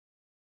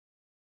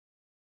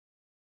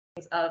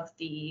of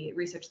the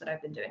research that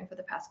I've been doing for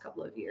the past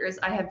couple of years.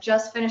 I have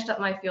just finished up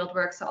my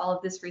fieldwork, so all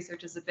of this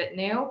research is a bit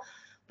new,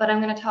 but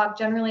I'm going to talk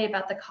generally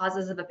about the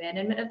causes of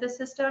abandonment of the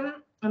system,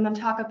 and then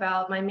talk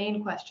about my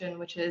main question,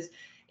 which is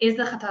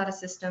the Khettara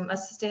system a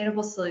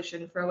sustainable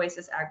solution for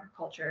oasis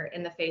agriculture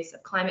in the face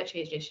of climate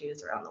change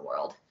issues around the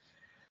world?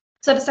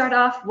 So to start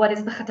off, what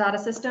is the Khettara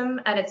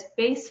system? At its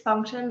base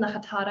function, the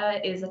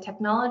Khettara is a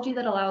technology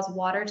that allows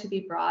water to be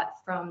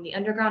brought from the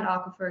underground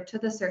aquifer to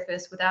the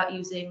surface without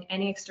using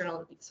any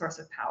external source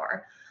of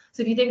power.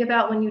 So if you think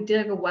about when you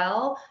dig a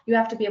well, you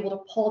have to be able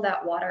to pull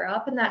that water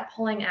up, and that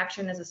pulling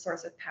action is a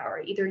source of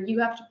power. Either you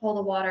have to pull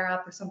the water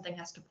up or something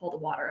has to pull the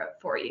water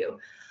up for you.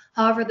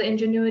 However, the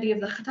ingenuity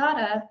of the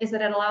Khettara is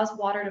that it allows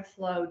water to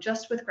flow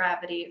just with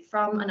gravity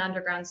from an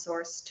underground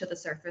source to the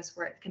surface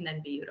where it can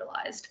then be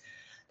utilized.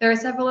 There are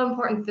several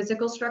important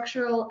physical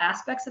structural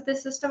aspects of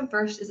this system.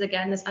 First is,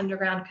 again, this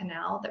underground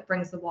canal that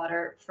brings the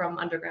water from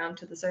underground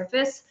to the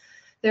surface.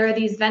 There are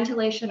these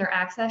ventilation or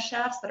access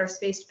shafts that are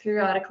spaced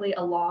periodically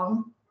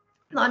along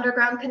the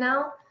underground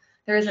canal.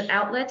 There is an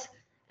outlet,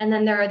 and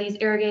then there are these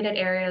irrigated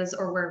areas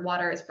or where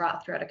water is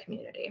brought throughout a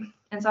community.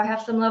 And so I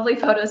have some lovely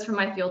photos from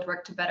my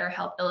fieldwork to better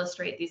help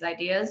illustrate these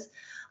ideas,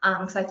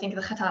 because I think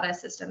the Khettara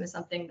system is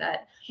something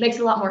that makes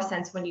a lot more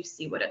sense when you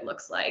see what it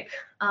looks like.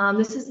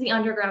 This is the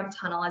underground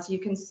tunnel. As you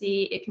can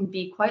see, it can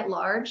be quite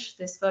large.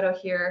 This photo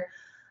here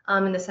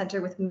in the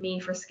center with me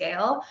for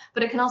scale,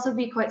 but it can also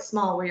be quite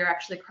small where you're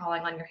actually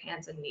crawling on your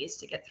hands and knees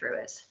to get through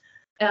it.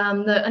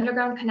 The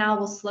underground canal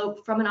will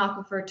slope from an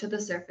aquifer to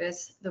the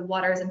surface. The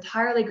water is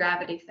entirely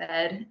gravity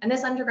fed, and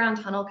this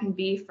underground tunnel can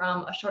be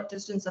from a short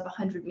distance of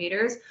 100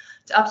 meters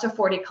to up to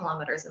 40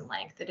 kilometers in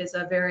length. It is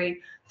a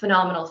very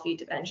phenomenal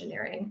feat of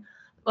engineering.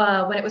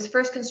 When it was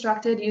first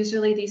constructed,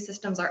 usually these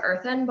systems are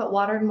earthen, but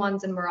modern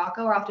ones in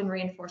Morocco are often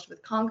reinforced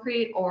with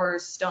concrete or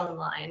stone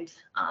lined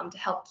to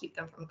help keep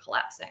them from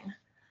collapsing.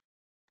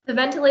 The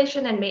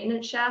ventilation and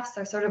maintenance shafts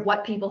are sort of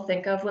what people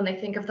think of when they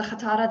think of the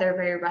Khettara. They're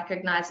very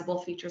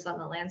recognizable features on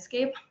the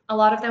landscape. A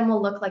lot of them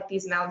will look like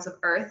these mounds of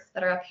earth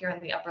that are up here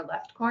in the upper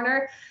left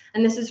corner.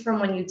 And this is from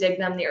when you dig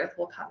them, the earth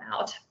will come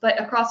out.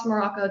 But across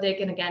Morocco, they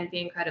can again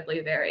be incredibly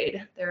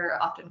varied. They're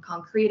often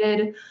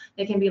concreted,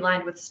 they can be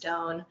lined with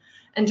stone,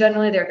 and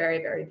generally they're very,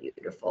 very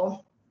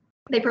beautiful.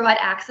 They provide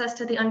access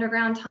to the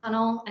underground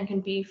tunnel and can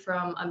be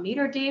from a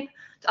meter deep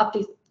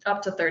to up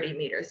to 30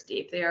 meters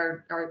deep. They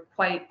are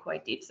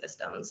quite deep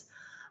systems.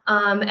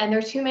 And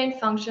their two main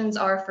functions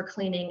are for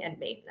cleaning and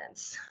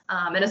maintenance,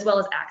 and as well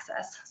as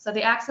access. So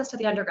the access to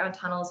the underground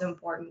tunnel is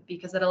important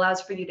because it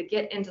allows for you to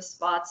get into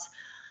spots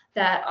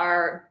that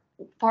are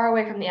far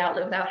away from the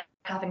outlet without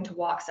having to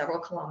walk several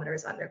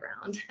kilometers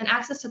underground. And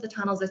access to the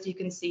tunnels, as you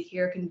can see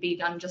here, can be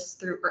done just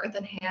through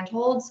earthen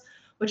handholds,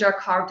 which are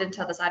carved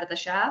into the side of the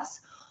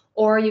shafts.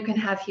 Or you can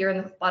have here in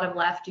the bottom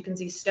left, you can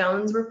see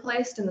stones were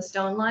placed in the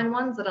stone line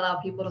ones that allow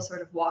people to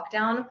sort of walk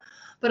down.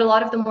 But a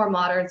lot of the more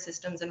modern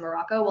systems in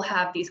Morocco will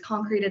have these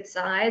concreted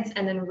sides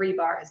and then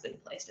rebar has been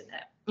placed in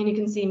it. And you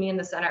can see me in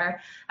the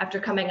center after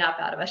coming up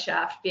out of a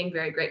shaft, being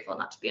very grateful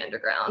not to be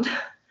underground.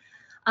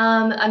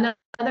 Another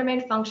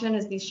main function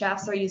is these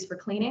shafts are used for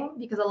cleaning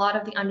because a lot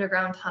of the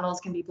underground tunnels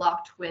can be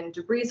blocked when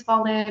debris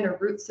fall in or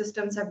root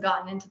systems have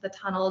gotten into the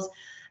tunnels.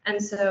 And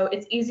so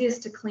it's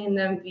easiest to clean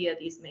them via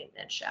these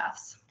maintenance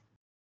shafts.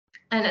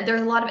 And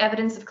there's a lot of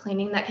evidence of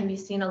cleaning that can be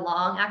seen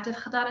along active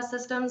Khettara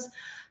systems.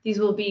 These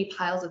will be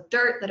piles of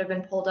dirt that have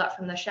been pulled up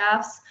from the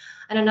shafts.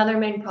 And another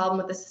main problem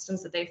with the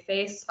systems that they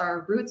face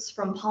are roots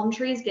from palm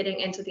trees getting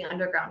into the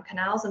underground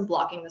canals and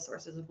blocking the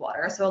sources of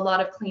water. So a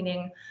lot of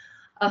cleaning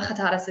of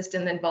Khettara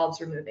system involves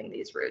removing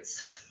these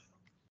roots.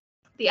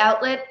 The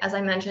outlet, as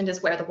I mentioned,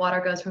 is where the water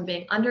goes from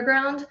being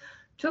underground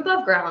to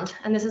above ground.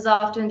 And this is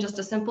often just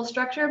a simple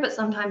structure, but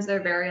sometimes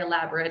they're very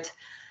elaborate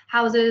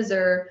houses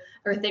or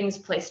things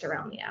placed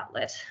around the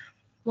outlet.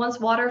 Once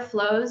water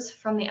flows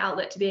from the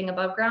outlet to being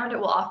above ground, it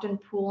will often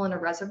pool in a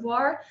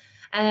reservoir,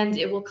 and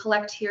it will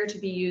collect here to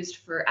be used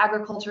for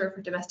agriculture,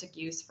 for domestic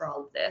use, for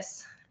all of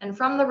this. And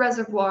from the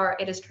reservoir,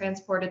 it is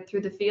transported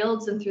through the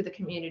fields and through the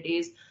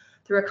communities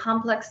through a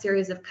complex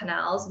series of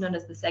canals known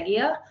as the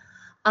Segia.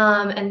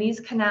 And these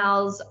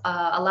canals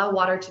allow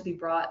water to be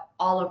brought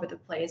all over the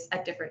place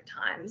at different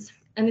times.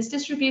 And this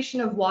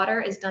distribution of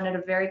water is done at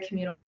a very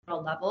communal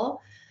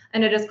level,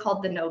 and it is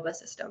called the Nova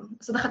system.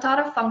 So the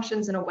Khettara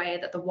functions in a way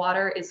that the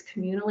water is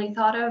communally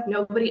thought of.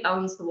 Nobody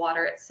owns the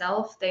water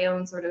itself. They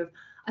own sort of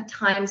a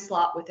time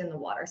slot within the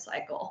water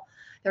cycle.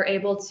 They're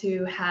able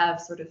to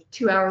have sort of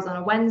 2 hours on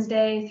a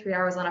Wednesday, 3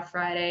 hours on a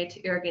Friday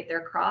to irrigate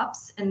their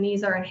crops, and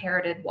these are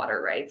inherited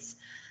water rights.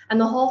 And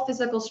the whole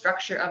physical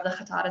structure of the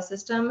Khettara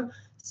system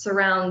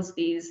surrounds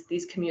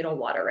these communal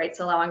water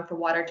rights, allowing for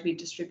water to be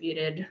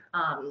distributed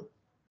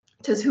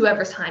to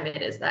whoever's time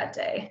it is that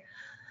day.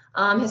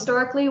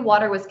 Historically,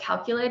 water was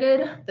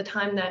calculated. The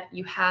time that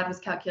you had was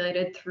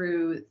calculated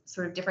through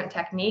sort of different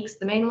techniques.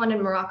 The main one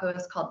in Morocco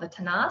is called the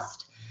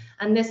tanast,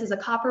 and this is a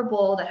copper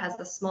bowl that has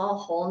a small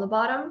hole in the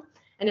bottom,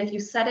 And if you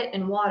set it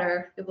in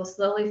water, it will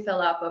slowly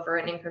fill up over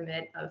an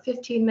increment of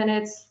 15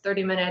 minutes,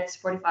 30 minutes,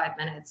 45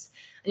 minutes.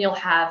 And you'll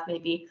have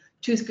maybe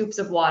 2 scoops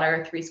of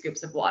water, 3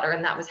 scoops of water.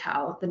 And that was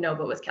how the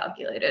NOVA was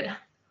calculated.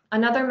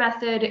 Another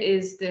method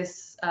is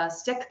this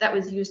stick that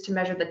was used to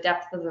measure the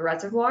depth of the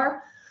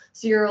reservoir.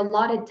 So your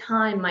allotted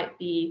time might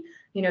be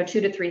 2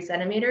 to 3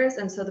 centimeters.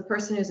 And so the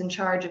person who's in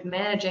charge of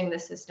managing the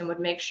system would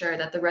make sure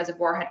that the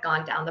reservoir had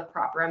gone down the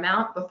proper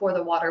amount before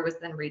the water was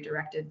then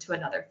redirected to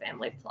another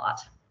family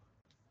plot.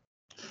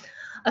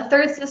 A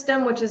third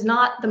system, which is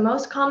not the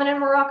most common in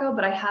Morocco,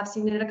 but I have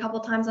seen it a couple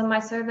times on my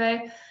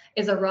survey,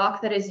 is a rock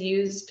that is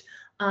used.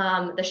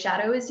 The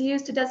shadow is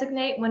used to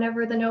designate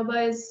whenever the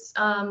NOVA is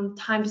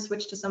time to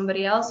switch to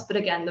somebody else. But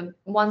again, the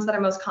ones that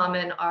are most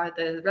common are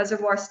the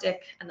reservoir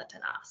stick and the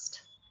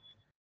tanast.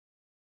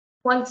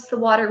 Once the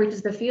water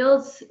reaches the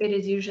fields, it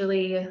is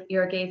usually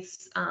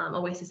irrigates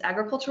oasis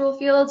agricultural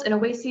fields, and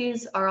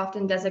oases are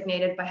often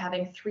designated by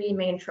having 3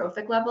 main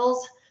trophic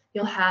levels.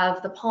 You'll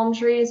have the palm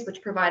trees,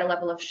 which provide a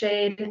level of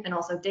shade, and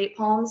also date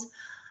palms.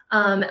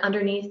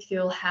 Underneath,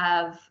 you'll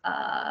have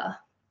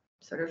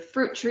sort of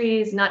fruit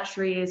trees, nut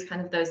trees,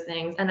 kind of those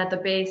things. And at the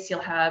base,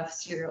 you'll have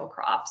cereal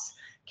crops,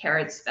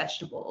 carrots,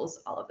 vegetables,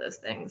 all of those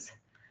things.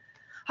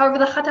 However,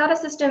 the Khettara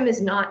system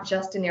is not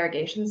just an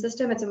irrigation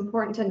system. It's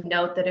important to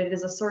note that it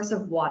is a source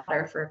of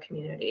water for a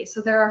community.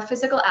 So there are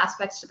physical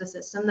aspects to the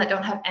system that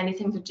don't have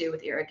anything to do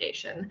with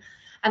irrigation.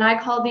 And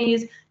I call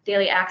these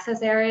daily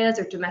access areas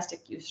or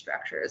domestic use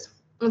structures.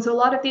 And so a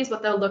lot of these,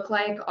 what they'll look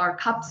like are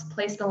cups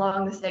placed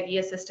along the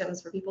Seguia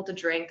systems for people to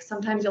drink.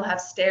 Sometimes you'll have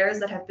stairs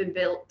that have been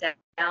built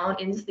down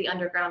into the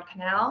underground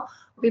canal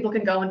where people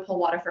can go and pull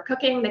water for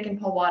cooking. They can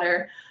pull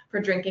water for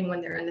drinking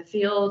when they're in the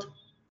field,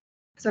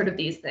 sort of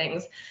these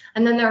things.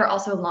 And then there are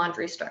also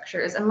laundry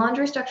structures. And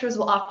laundry structures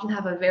will often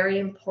have a very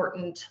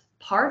important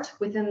part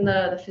within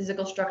the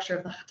physical structure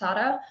of the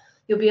Khettara.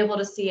 You'll be able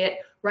to see it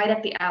right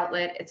at the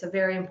outlet. It's a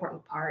very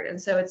important part.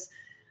 And so it's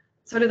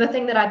sort of the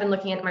thing that I've been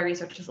looking at in my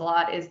research a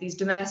lot is these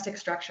domestic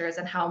structures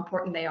and how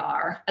important they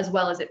are, as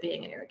well as it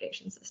being an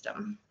irrigation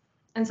system.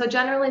 And so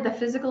generally the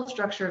physical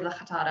structure of the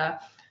Khettara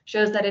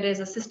shows that it is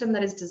a system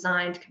that is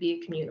designed to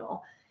be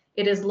communal.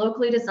 It is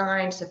locally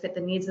designed to fit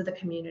the needs of the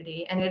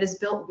community, and it is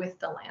built with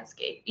the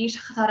landscape. Each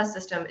Khettara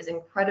system is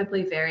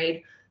incredibly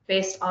varied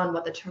based on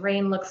what the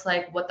terrain looks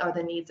like, what are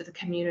the needs of the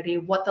community,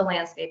 what the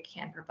landscape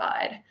can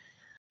provide.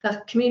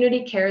 The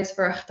community cares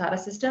for a Khettara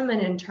system,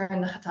 and in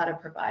turn, the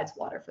Khettara provides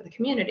water for the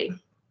community.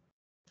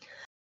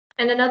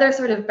 And another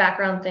sort of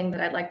background thing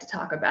that I'd like to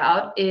talk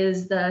about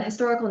is the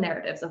historical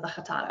narratives of the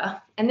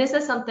Khettara. And this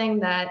is something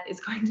that is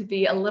going to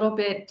be a little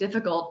bit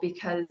difficult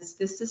because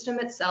this system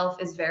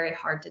itself is very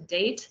hard to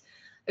date.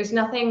 There's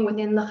nothing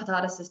within the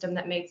Khettara system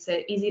that makes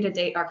it easy to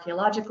date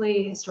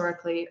archaeologically,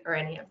 historically, or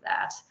any of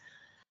that.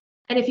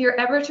 And if you're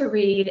ever to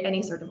read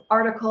any sort of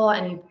article,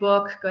 any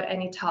book, go to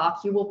any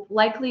talk, you will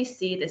likely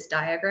see this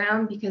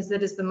diagram because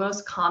it is the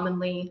most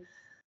commonly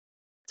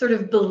sort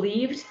of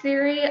believed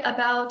theory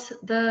about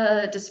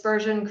the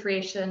dispersion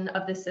creation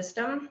of the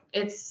system.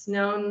 It's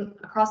known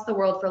across the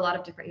world for a lot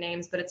of different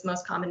names, but its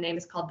most common name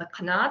is called the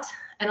Qanat.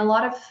 And a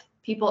lot of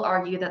people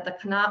argue that the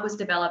Qanat was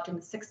developed in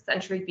the 6th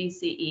century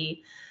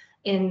BCE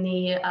in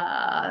the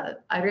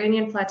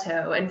Iranian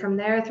plateau. And from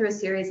there, through a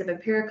series of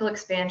empirical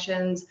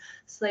expansions,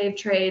 slave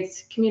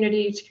trades,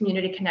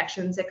 community-to-community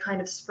connections, it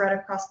kind of spread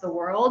across the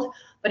world,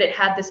 but it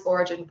had this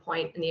origin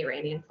point in the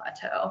Iranian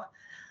plateau.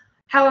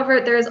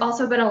 However, there has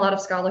also been a lot of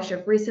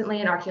scholarship recently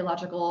and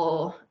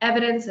archaeological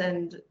evidence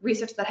and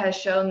research that has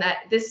shown that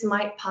this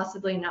might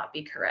possibly not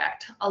be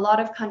correct. A lot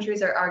of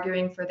countries are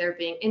arguing for there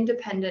being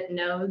independent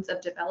nodes of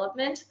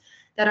development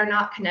that are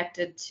not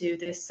connected to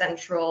this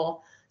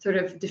central sort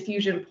of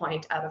diffusion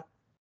point out of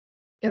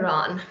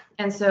Iran.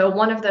 And so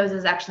one of those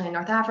is actually in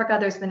North Africa.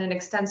 There's been an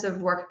extensive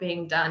work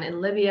being done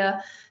in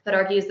Libya that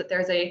argues that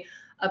there's a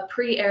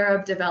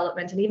pre-Arab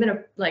development and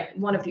even like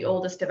one of the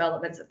oldest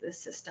developments of this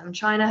system.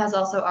 China has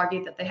also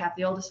argued that they have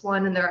the oldest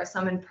one, and there are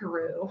some in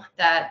Peru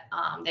that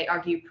they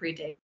argue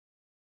predate.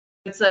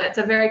 It's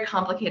a very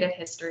complicated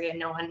history, and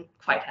no one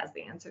quite has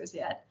the answers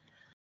yet.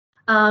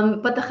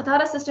 But the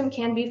Khettara system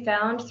can be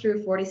found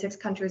through 46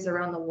 countries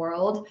around the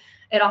world.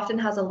 It often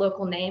has a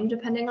local name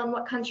depending on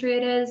what country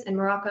it is. In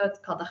Morocco, it's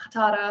called the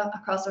Khettara.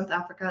 Across North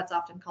Africa, it's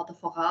often called the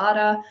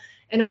Foghara.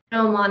 In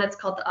Oman, it's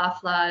called the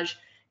Aflaj.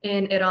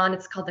 In Iran,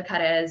 it's called the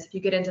Khettaras. If you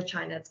get into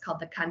China, it's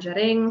called the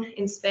Kanjaring.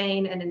 In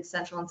Spain and in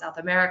Central and South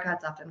America,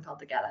 it's often called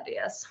the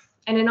Galerías.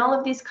 And in all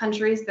of these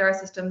countries, there are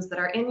systems that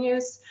are in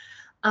use,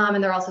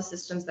 and there are also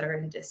systems that are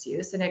in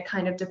disuse. And it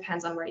kind of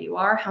depends on where you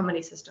are, how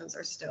many systems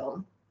are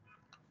still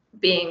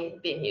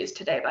being used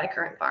today by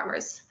current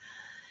farmers.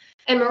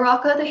 In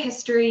Morocco, the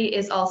history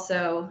is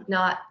also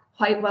not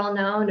quite well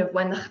known of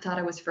when the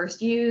Khettara was first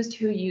used,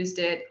 who used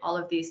it, all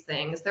of these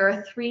things. There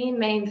are 3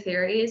 main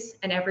theories,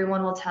 and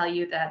everyone will tell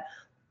you that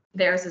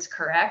theirs is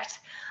correct.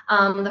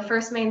 The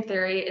first main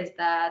theory is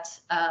that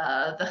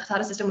the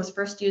Khettara system was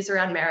first used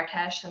around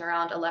Marrakesh in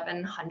around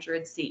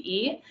 1100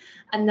 CE,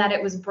 and that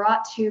it was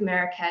brought to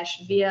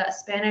Marrakesh via a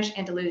Spanish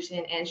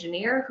Andalusian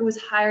engineer who was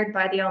hired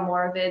by the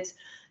Almoravids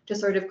to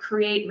sort of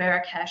create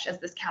Marrakesh as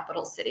this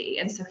capital city.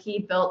 And so he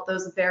built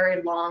those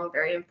very long,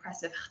 very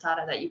impressive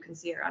Khettara that you can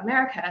see around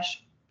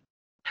Marrakesh.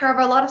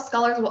 However, a lot of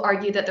scholars will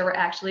argue that there were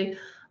actually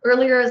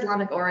earlier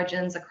Islamic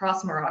origins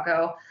across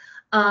Morocco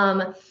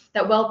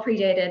that well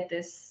predated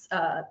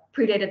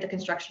the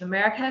construction of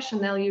Marrakesh,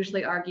 and they'll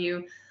usually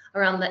argue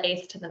around the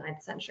 8th to the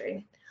 9th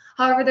century.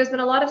 However, there's been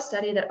a lot of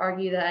study that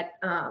argue that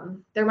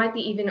there might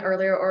be even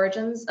earlier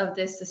origins of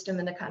this system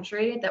in the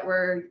country that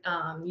were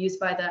used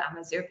by the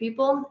Amazigh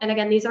people. And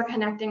again, these are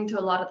connecting to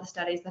a lot of the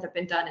studies that have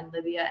been done in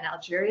Libya and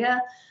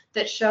Algeria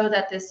that show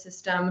that this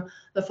system,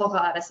 the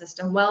Khettara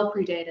system, well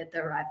predated the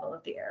arrival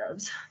of the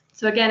Arabs.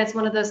 So again, it's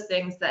one of those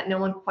things that no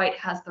one quite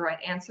has the right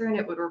answer, and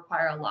it would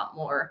require a lot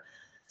more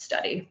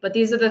study. But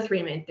these are the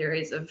three main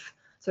theories of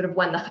sort of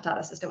when the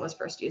Khettara system was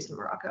first used in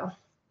Morocco.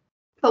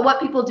 But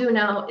what people do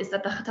know is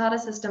that the Khettara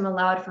system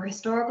allowed for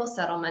historical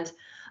settlement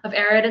of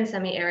arid and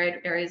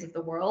semi-arid areas of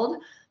the world.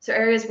 So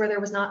areas where there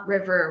was not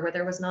river, where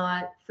there was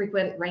not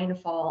frequent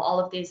rainfall, all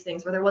of these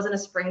things, where there wasn't a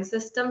spring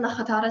system, the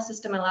Khettara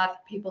system allowed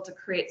people to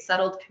create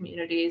settled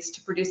communities,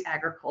 to produce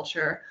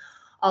agriculture,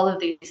 all of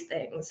these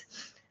things.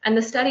 And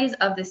the studies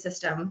of this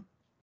system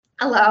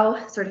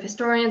allow sort of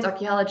historians,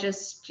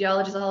 archaeologists,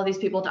 geologists, all of these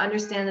people to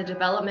understand the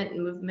development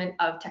and movement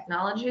of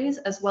technologies,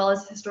 as well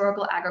as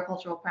historical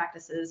agricultural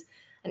practices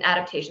and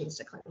adaptations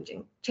to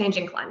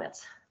changing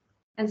climates.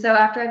 And so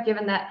after I've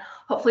given that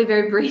hopefully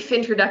very brief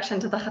introduction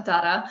to the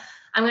Khettara,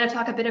 I'm going to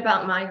talk a bit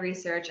about my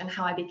research and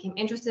how I became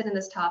interested in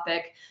this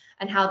topic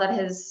and how that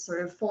has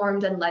sort of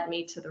formed and led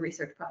me to the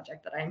research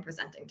project that I am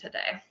presenting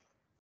today.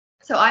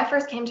 So I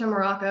first came to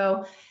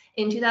Morocco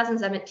in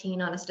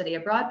 2017 on a study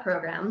abroad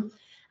program.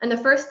 And the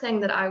first thing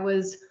that I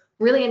was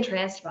really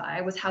entranced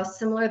by was how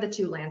similar the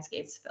two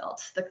landscapes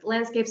felt. The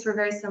landscapes were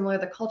very similar,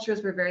 the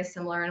cultures were very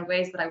similar in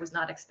ways that I was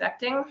not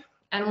expecting.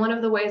 And one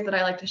of the ways that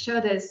I like to show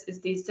this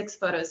is these 6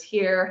 photos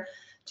here.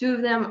 2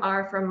 of them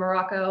are from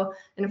Morocco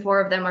and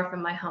 4 of them are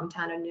from my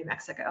hometown in New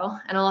Mexico.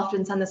 And I'll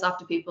often send this off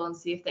to people and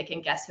see if they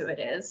can guess who it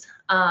is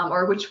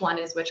or which one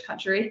is which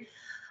country.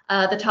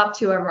 The top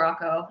 2 are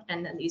Morocco,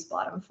 and then these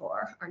bottom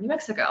 4 are New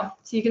Mexico.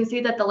 So you can see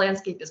that the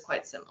landscape is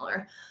quite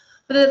similar.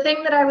 But the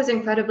thing that I was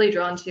incredibly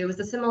drawn to was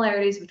the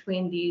similarities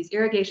between these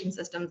irrigation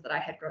systems that I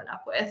had grown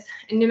up with.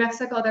 In New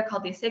Mexico, they're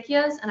called the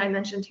acequias, and I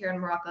mentioned here in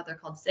Morocco, they're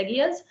called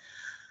seguias.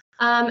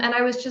 And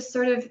I was just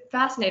sort of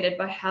fascinated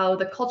by how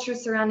the culture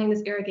surrounding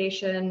this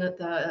irrigation,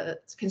 the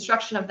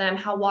construction of them,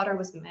 how water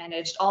was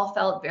managed, all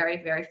felt very,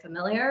 very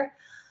familiar.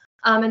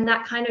 And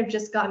that kind of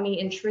just got me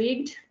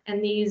intrigued.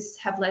 And these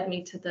have led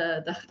me to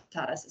the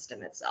Khettara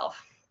system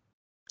itself.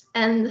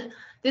 And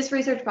this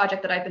research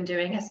project that I've been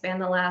doing has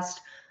spanned the last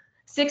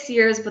 6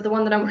 years, but the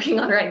one that I'm working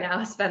on right now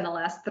has spent the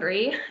last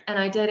 3. And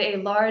I did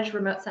a large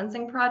remote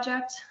sensing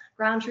project,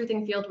 ground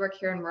truthing fieldwork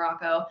here in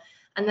Morocco,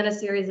 and then a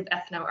series of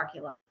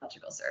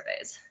ethno-archaeological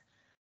surveys.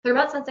 The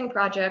remote sensing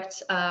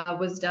project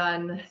was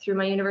done through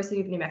my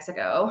University of New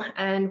Mexico.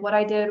 And what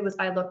I did was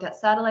I looked at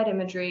satellite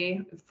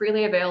imagery,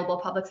 freely available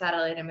public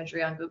satellite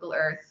imagery on Google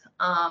Earth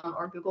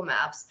or Google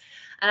Maps.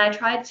 And I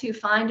tried to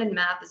find and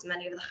map as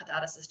many of the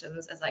Khettara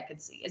systems as I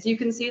could see. As you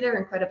can see, they're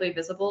incredibly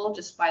visible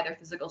just by their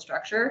physical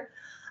structure.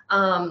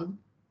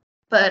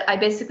 But I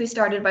basically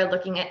started by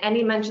looking at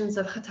any mentions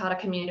of Khettara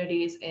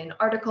communities in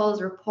articles,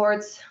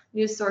 reports,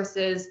 news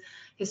sources,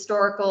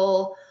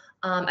 historical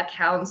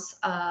accounts.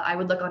 I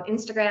would look on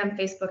Instagram,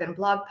 Facebook, and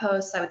blog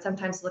posts. I would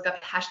sometimes look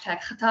up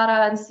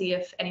 #Khettara and see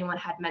if anyone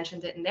had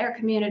mentioned it in their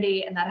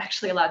community, and that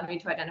actually allowed me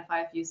to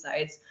identify a few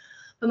sites.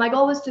 But my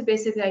goal was to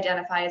basically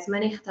identify as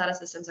many Khettara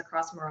systems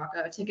across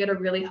Morocco to get a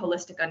really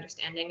holistic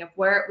understanding of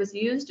where it was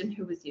used and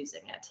who was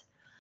using it.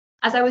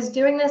 As I was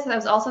doing this, I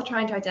was also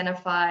trying to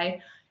identify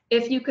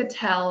if you could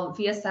tell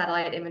via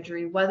satellite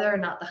imagery whether or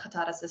not the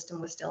Khettara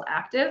system was still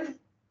active.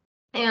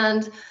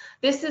 And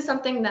this is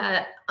something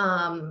that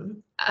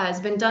has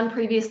been done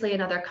previously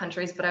in other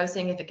countries, but I was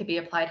seeing if it could be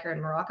applied here in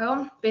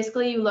Morocco.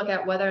 Basically, you look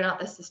at whether or not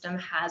the system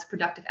has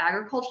productive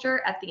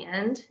agriculture at the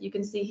end. You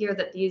can see here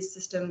that these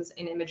systems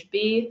in image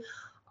B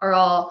are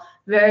all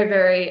very,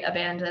 very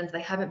abandoned.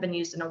 They haven't been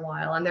used in a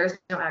while, and there's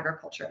no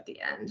agriculture at the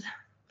end.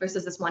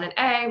 Versus this one in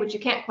A, which you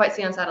can't quite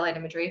see on satellite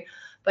imagery,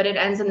 but it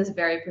ends in this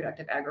very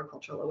productive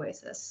agricultural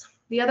oasis.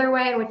 The other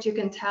way in which you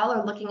can tell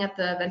are looking at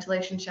the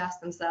ventilation shafts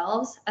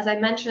themselves. As I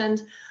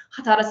mentioned,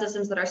 Khettara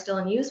systems that are still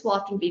in use will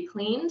often be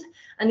cleaned,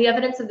 and the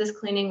evidence of this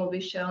cleaning will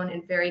be shown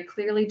in very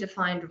clearly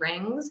defined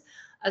rings,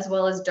 as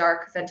well as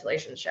dark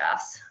ventilation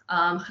shafts.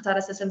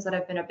 Khettara systems that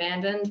have been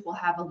abandoned will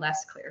have a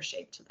less clear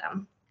shape to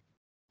them.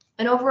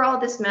 And overall,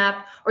 this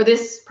map, or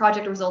this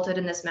project resulted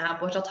in this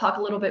map, which I'll talk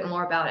a little bit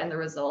more about in the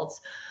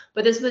results.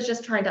 But this was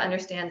just trying to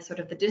understand sort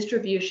of the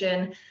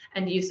distribution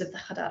and use of the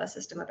Khettara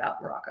system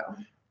about Morocco.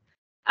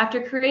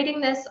 After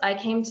creating this, I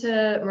came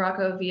to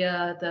Morocco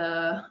via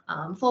the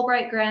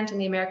Fulbright grant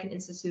and the American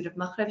Institute of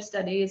Maghreb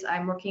Studies.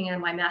 I'm working on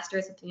my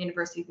master's at the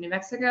University of New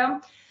Mexico.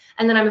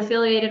 And then I'm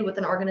affiliated with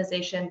an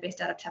organization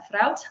based out of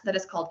Tefraut that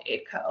is called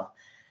AIDCO.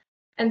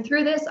 And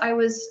through this, I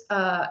was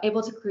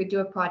able to do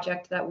a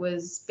project that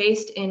was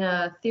based in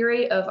a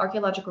theory of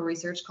archaeological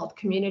research called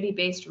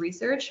community-based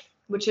research,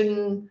 which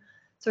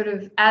sort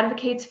of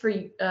advocates for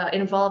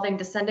involving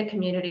descendant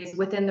communities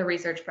within the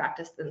research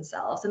practice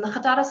themselves. And the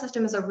Khettara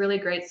system is a really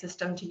great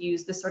system to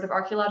use this sort of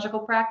archaeological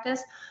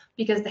practice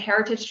because the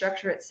heritage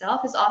structure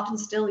itself is often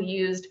still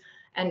used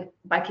and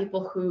by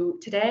people who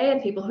today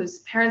and people whose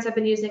parents have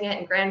been using it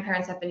and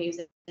grandparents have been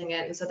using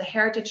it. And so the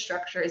heritage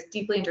structure is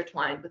deeply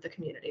intertwined with the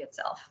community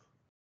itself.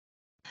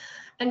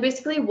 And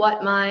basically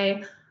what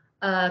my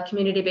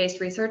community-based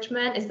research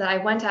meant is that I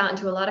went out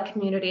into a lot of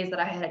communities that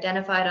I had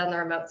identified on the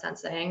remote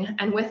sensing,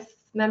 and with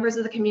members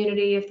of the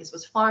community, if this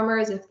was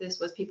farmers, if this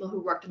was people who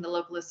worked in the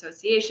local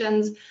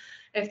associations,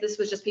 if this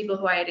was just people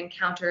who I had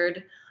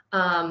encountered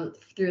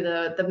through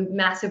the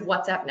massive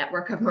WhatsApp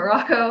network of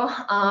Morocco,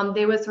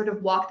 they would sort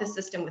of walk the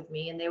system with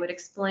me and they would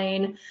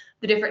explain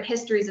the different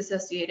histories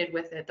associated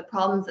with it, the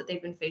problems that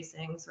they've been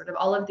facing, sort of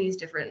all of these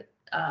different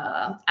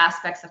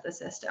aspects of the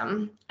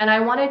system. And I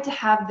wanted to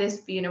have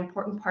this be an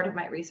important part of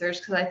my research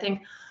because I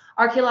think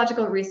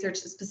archaeological research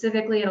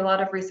specifically, and a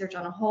lot of research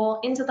on a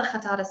whole into the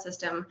Khettara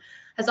system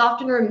has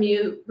often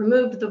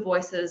removed the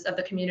voices of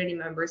the community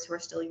members who are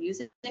still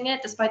using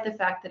it, despite the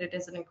fact that it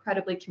is an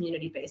incredibly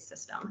community-based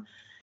system.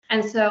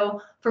 And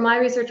so for my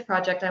research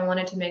project, I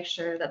wanted to make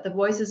sure that the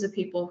voices of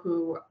people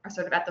who are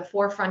sort of at the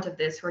forefront of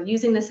this, who are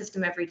using the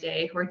system every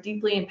day, who are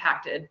deeply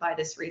impacted by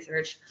this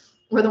research,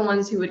 were the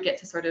ones who would get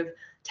to sort of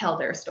tell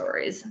their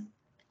stories.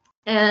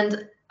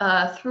 And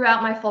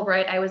throughout my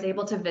Fulbright, I was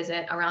able to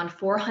visit around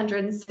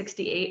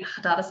 468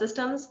 Khettara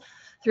systems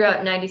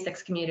throughout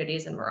 96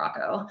 communities in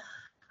Morocco.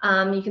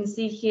 You can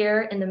see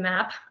here in the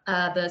map,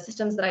 the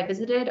systems that I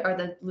visited are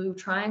the blue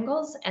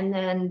triangles, and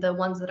then the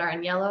ones that are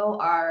in yellow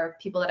are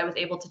people that I was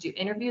able to do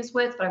interviews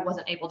with, but I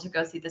wasn't able to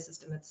go see the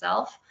system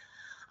itself.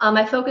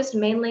 I focused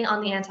mainly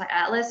on the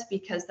Anti-Atlas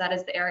because that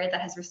is the area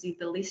that has received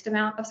the least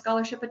amount of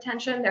scholarship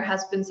attention. There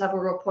has been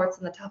several reports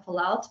in the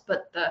Tafalaut,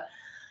 but the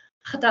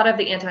Khettara of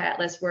the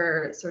Anti-Atlas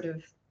were sort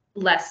of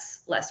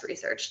less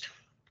researched.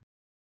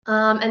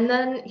 And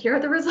then here are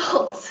the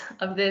results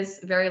of this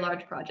very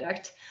large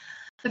project.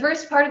 The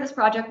first part of this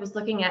project was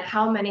looking at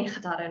how many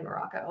Khettara in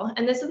Morocco.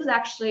 And this was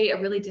actually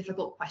a really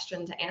difficult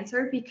question to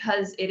answer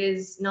because it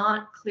is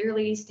not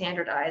clearly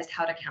standardized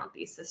how to count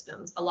these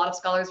systems. A lot of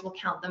scholars will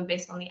count them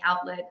based on the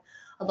outlet.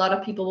 A lot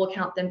of people will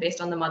count them based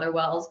on the mother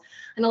wells.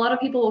 And a lot of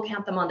people will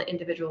count them on the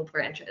individual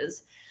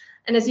branches.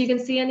 And as you can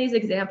see in these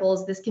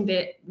examples, this can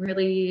be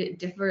really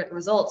different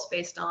results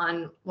based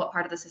on what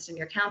part of the system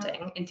you're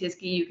counting. In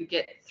Tizki, you could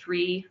get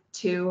 3,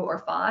 2, or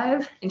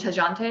 5. In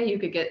Tajante, you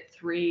could get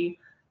 3,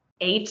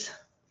 8,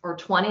 or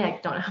 20. I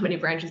don't know how many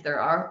branches there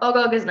are.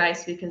 Ogog is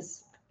nice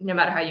because no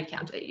matter how you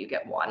count it, you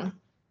get 1.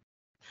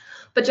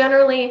 But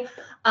generally,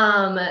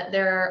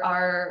 there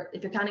are,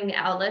 if you're counting the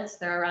outlets,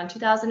 there are around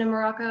 2,000 in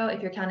Morocco.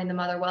 If you're counting the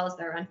mother wells,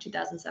 there are around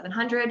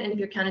 2,700. And if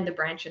you're counting the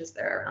branches,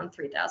 there are around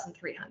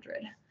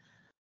 3,300.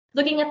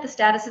 Looking at the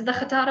status of the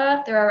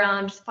Khettara, there are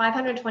around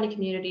 520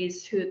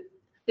 communities who,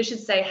 they should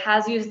say,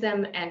 has used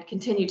them and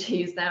continue to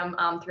use them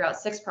throughout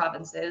 6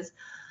 provinces.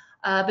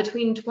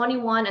 Between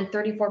 21 and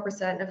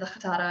 34% of the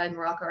Khettara in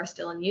Morocco are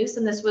still in use,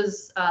 and this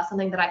was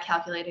something that I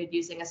calculated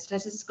using a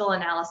statistical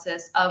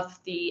analysis of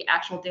the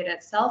actual data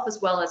itself, as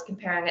well as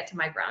comparing it to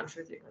my ground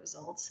truthing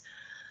results.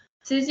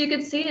 So as you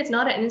can see, it's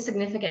not an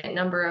insignificant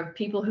number of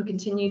people who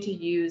continue to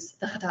use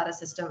the Khettara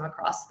system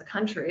across the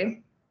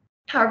country.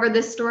 However,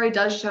 this story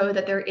does show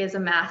that there is a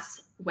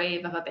mass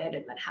wave of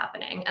abandonment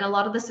happening. And a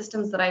lot of the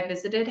systems that I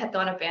visited had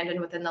gone abandoned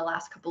within the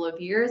last couple of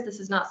years. This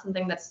is not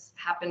something that's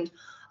happened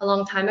a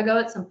long time ago.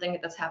 It's something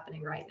that's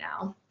happening right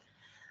now.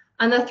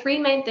 And the 3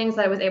 main things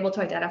that I was able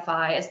to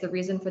identify as the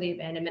reason for the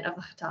abandonment of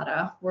the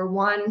Khettara were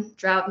 1,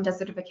 drought and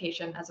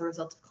desertification as a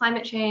result of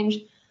climate change,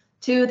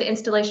 2, the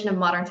installation of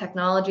modern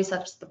technology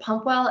such as the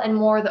pump well, and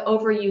more the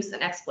overuse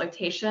and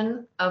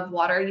exploitation of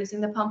water using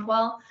the pump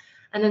well.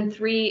 And then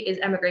 3 is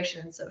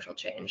emigration and social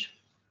change.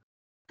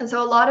 And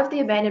so a lot of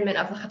the abandonment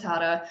of the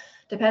Khettara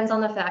depends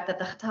on the fact that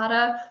the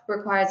Khettara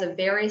requires a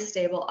very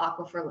stable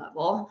aquifer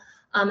level.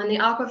 And the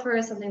aquifer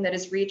is something that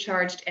is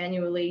recharged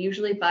annually,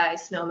 usually by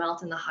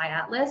snowmelt in the high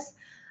Atlas.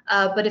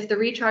 But if the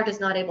recharge is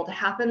not able to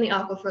happen, the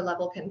aquifer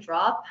level can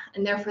drop,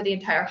 and therefore the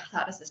entire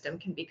Khettara system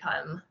can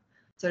become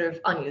sort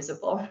of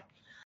unusable.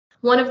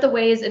 One of the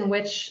ways in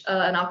which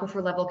an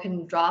aquifer level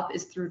can drop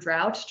is through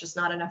drought, just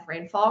not enough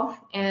rainfall.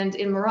 And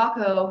in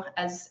Morocco,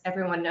 as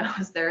everyone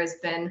knows, there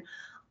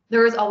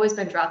has always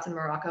been droughts in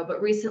Morocco,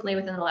 but recently,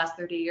 within the last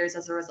 30 years,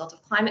 as a result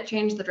of climate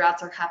change, the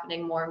droughts are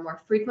happening more and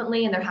more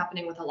frequently, and they're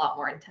happening with a lot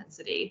more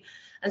intensity.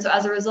 And so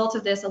as a result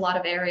of this, a lot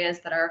of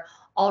areas that are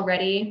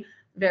already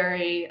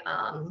very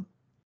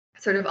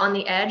sort of on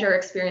the edge are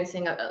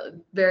experiencing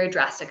very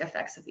drastic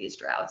effects of these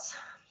droughts.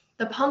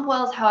 The pump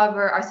wells,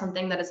 however, are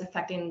something that is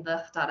affecting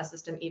the Khettara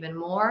system even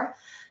more.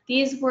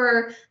 These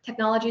were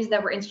technologies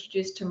that were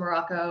introduced to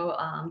Morocco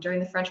during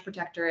the French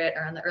Protectorate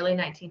around the early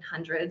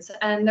 1900s.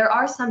 And there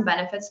are some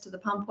benefits to the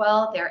pump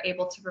well. They're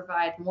able to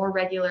provide more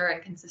regular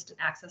and consistent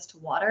access to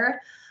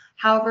water.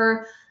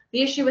 However,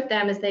 the issue with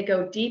them is they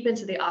go deep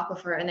into the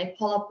aquifer and they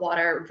pull up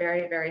water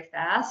very, very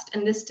fast.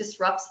 And this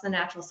disrupts the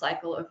natural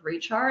cycle of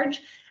recharge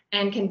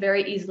and can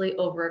very easily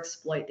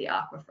overexploit the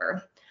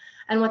aquifer.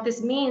 And what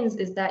this means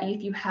is that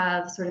if you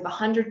have sort of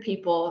 100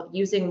 people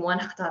using one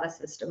Khettara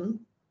system,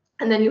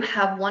 and then you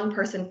have one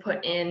person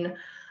put in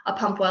a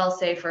pump well,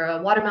 say for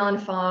a watermelon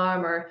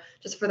farm or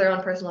just for their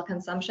own personal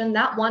consumption,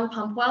 that one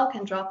pump well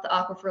can drop the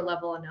aquifer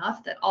level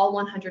enough that all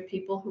 100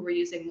 people who were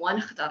using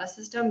one Khettara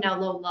system now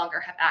no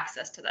longer have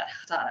access to that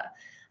Khettara.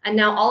 And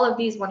now all of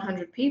these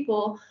 100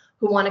 people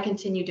who want to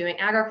continue doing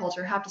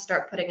agriculture have to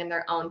start putting in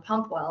their own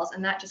pump wells,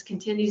 and that just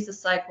continues the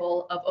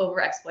cycle of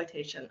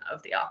overexploitation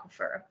of the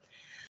aquifer.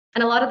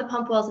 And a lot of the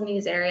pump wells in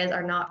these areas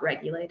are not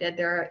regulated.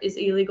 There is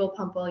illegal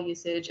pump well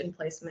usage and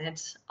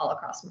placement all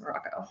across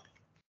Morocco.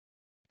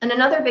 And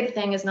another big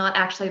thing is not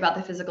actually about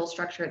the physical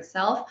structure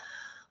itself,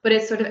 but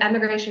it's sort of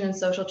emigration and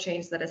social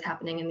change that is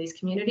happening in these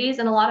communities.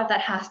 And a lot of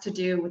that has to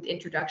do with the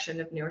introduction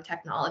of newer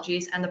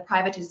technologies and the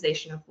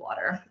privatization of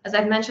water. As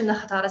I've mentioned, the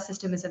Khettara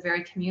system is a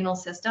very communal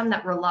system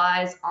that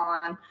relies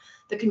on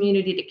the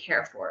community to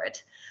care for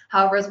it.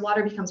 However, as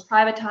water becomes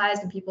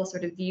privatized and people's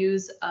sort of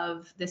views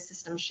of this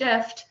system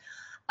shift,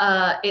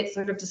 it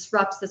sort of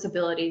disrupts this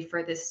ability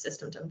for this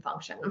system to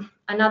function.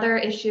 Another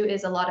issue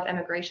is a lot of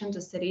emigration to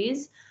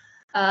cities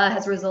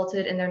has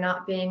resulted in there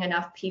not being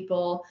enough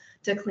people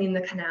to clean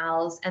the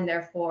canals, and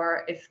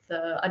therefore if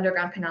the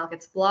underground canal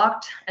gets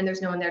blocked and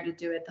there's no one there to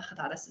do it, the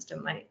Khettara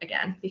system might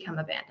again become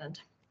abandoned.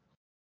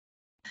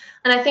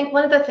 And I think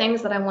one of the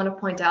things that I want to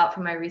point out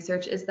from my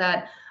research is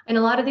that in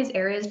a lot of these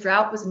areas,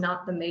 drought was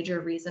not the major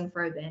reason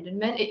for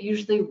abandonment. It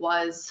usually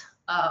was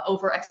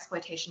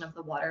over-exploitation of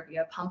the water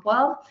via pump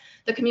well.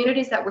 The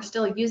communities that were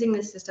still using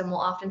this system will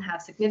often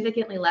have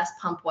significantly less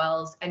pump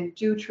wells and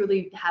do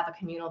truly have a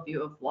communal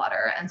view of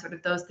water, and sort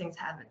of those things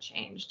haven't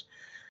changed.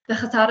 The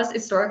Khettaras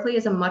historically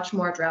is a much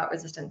more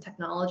drought-resistant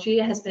technology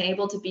and has been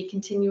able to be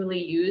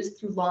continually used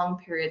through long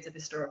periods of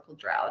historical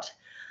drought.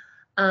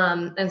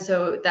 And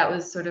so that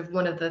was sort of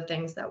one of the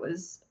things that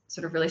was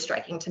sort of really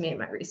striking to me in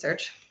my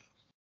research.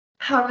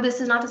 However, this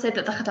is not to say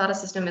that the Khettara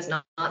system is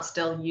not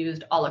still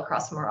used all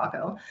across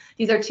Morocco.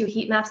 These are two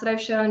heat maps that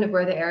I've shown of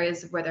where the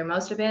areas where they're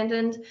most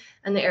abandoned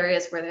and the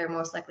areas where they're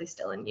most likely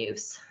still in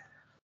use.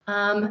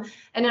 And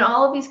in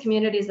all of these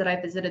communities that I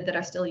visited that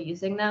are still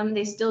using them,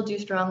 they still do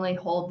strongly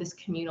hold this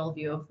communal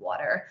view of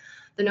water.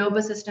 The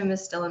NOBA system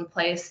is still in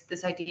place,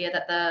 this idea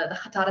that the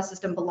Khettara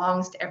system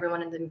belongs to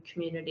everyone in the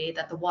community,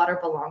 that the water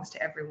belongs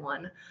to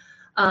everyone,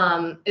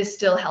 is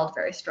still held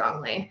very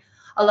strongly.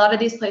 A lot of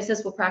these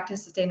places will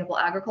practice sustainable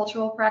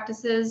agricultural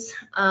practices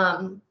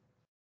and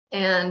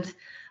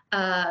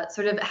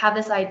sort of have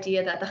this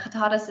idea that the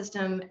Khettara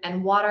system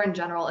and water in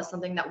general is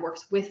something that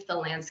works with the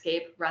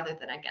landscape rather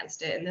than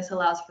against it. And this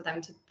allows for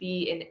them to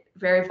be in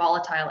very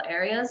volatile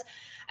areas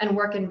and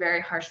work in very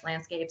harsh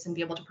landscapes and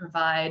be able to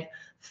provide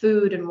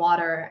food and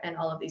water and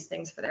all of these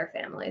things for their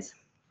families.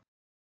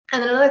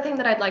 And another thing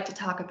that I'd like to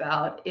talk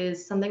about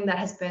is something that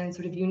has been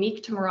sort of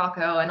unique to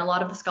Morocco, and a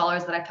lot of the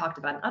scholars that I've talked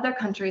about in other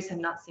countries have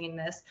not seen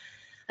this,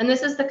 and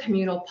this is the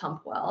communal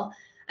pump well.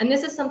 And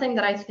this is something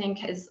that I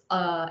think is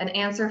an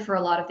answer for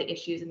a lot of the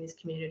issues in these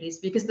communities,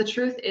 because the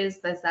truth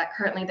is that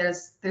currently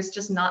there's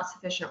just not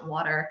sufficient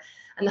water,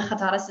 and the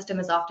Khettara system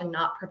is often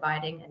not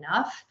providing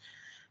enough.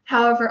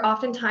 However,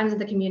 oftentimes in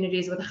the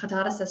communities where the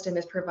Khettara system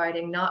is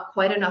providing not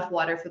quite enough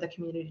water for the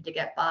community to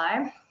get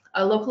by,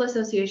 a local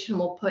association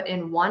will put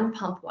in one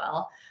pump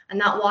well,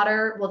 and that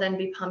water will then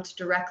be pumped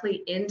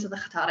directly into the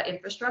Khettara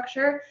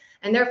infrastructure,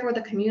 and therefore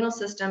the communal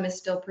system is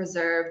still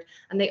preserved,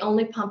 and they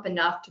only pump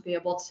enough to be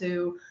able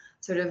to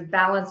sort of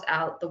balance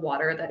out the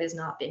water that is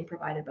not being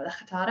provided by the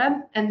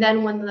Khettara. And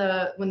then when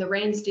the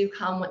rains do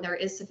come, when there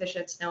is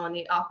sufficient snow in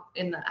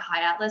the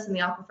high Atlas and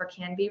the aquifer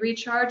can be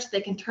recharged, they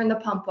can turn the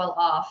pump well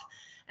off,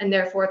 and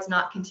therefore it's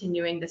not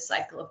continuing this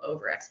cycle of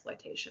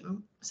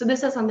overexploitation. So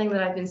this is something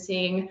that I've been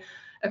seeing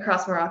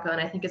across Morocco,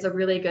 and I think is a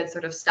really good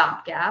sort of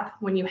stopgap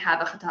when you have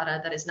a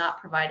Khettara that is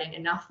not providing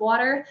enough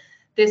water.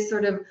 This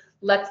sort of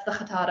lets the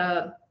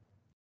Khettara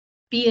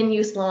be in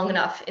use long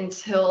enough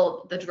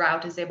until the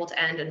drought is able to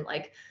end and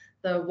like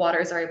the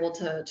waters are able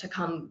to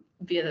come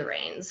via the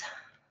rains.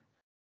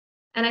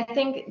 And I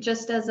think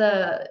just as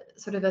a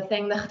sort of a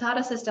thing, the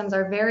Khettara systems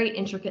are very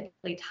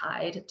intricately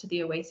tied to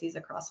the oases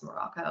across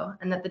Morocco,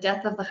 and that the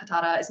death of the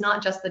Khettara is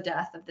not just the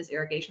death of this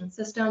irrigation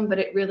system, but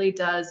it really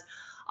does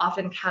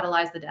often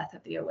catalyze the death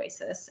of the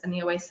oasis. And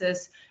the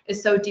oasis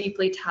is so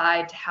deeply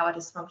tied to how it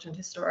has functioned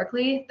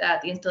historically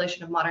that the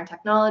installation of modern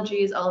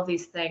technologies, all of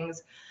these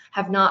things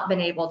have not been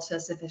able to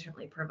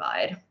sufficiently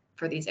provide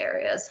for these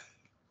areas.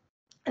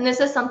 And this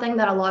is something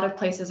that a lot of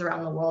places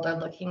around the world are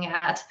looking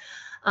at.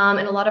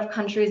 In a lot of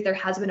countries, there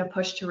has been a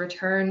push to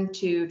return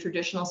to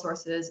traditional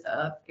sources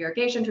of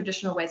irrigation,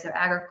 traditional ways of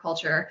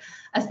agriculture,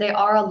 as they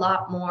are a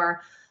lot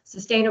more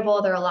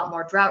sustainable, they're a lot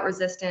more drought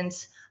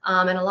resistant,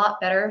 and a lot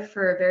better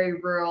for very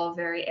rural,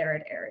 very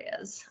arid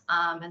areas.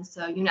 And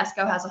so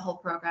UNESCO has a whole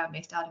program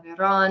based out of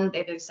Iran.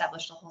 They've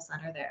established a whole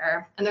center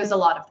there, and there's a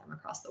lot of them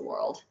across the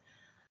world.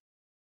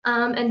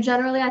 And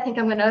generally, I think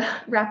I'm going to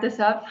wrap this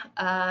up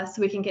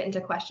so we can get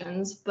into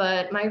questions.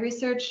 But my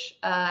research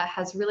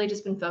has really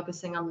just been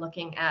focusing on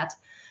looking at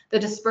the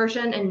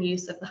dispersion and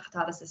use of the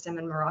Khettara system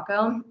in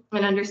Morocco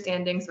and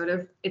understanding sort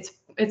of its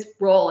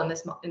role in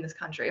this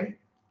country.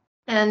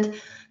 And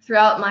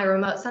throughout my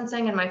remote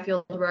sensing and my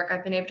field work,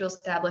 I've been able to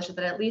establish that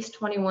at least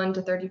 21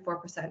 to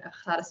 34% of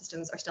Khettara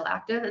systems are still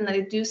active, and that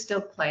they do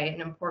still play an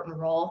important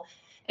role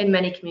in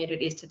many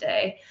communities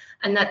today,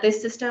 and that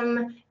this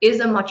system is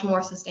a much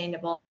more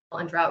sustainable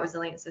and drought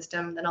resilient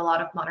system than a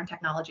lot of modern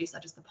technologies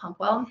such as the pump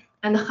well.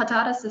 And the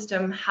Khettara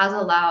system has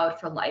allowed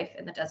for life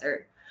in the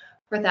desert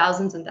for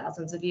thousands and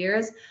thousands of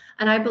years.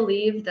 And I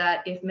believe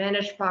that if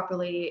managed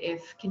properly,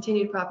 if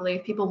continued properly,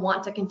 if people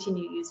want to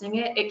continue using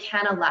it, it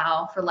can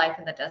allow for life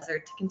in the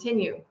desert to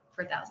continue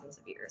for thousands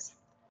of years.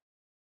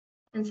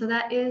 And so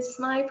that is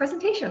my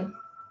presentation.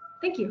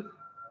 Thank you.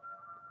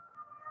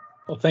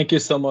 Well, thank you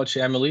so much,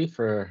 Emily,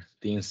 for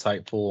the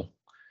insightful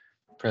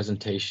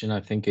presentation. I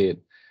think it,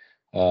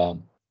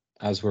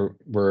 as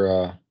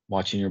we're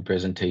watching your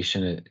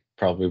presentation, it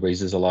probably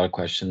raises a lot of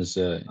questions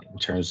in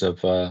terms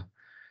of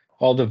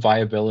all the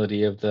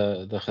viability of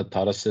the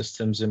Khettara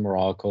systems in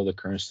Morocco, the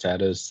current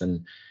status,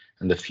 and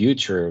the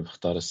future of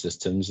Khettara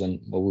systems, and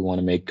what we want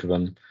to make of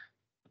them.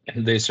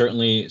 And they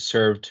certainly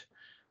served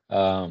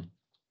a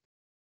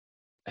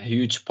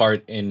huge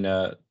part in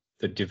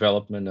the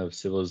development of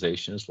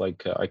civilizations.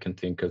 Like I can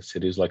think of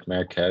cities like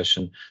Marrakesh,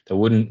 and that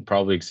wouldn't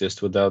probably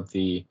exist without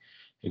the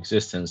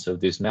existence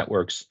of these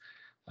networks.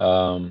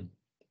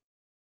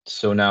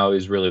 So now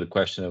is really the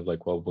question of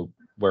like, well,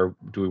 where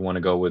do we want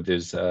to go with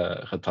these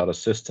Khettara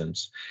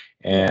systems?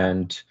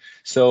 And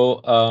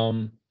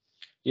so,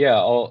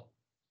 yeah,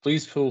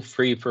 please feel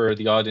free for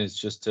the audience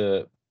just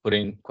to put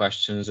in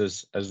questions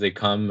as they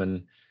come,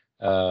 and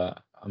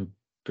I'm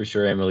pretty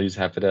sure Emily's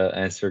happy to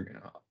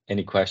answer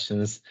any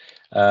questions.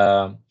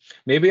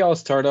 Maybe I'll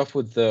start off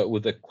with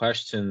the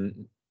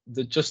question.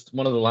 Just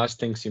one of the last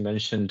things you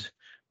mentioned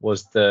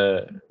was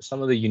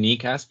some of the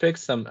unique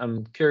aspects.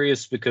 I'm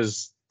curious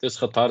because this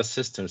Khettara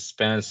system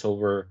spans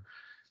over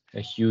a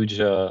huge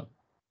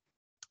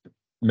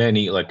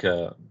many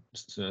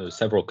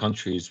several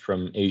countries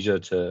from Asia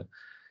to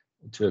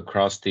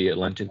across the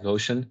Atlantic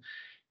Ocean.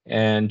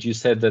 And you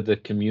said that the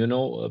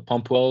communal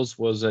pump wells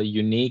was a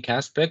unique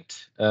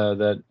aspect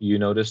that you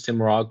noticed in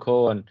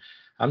Morocco. And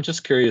I'm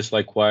just curious,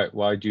 like,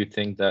 why do you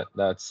think that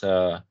that's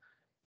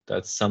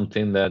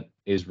something that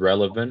is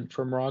relevant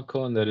for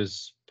Morocco, and that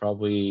is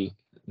probably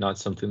not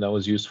something that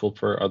was useful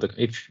for other,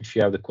 if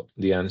you have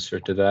the answer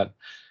to that.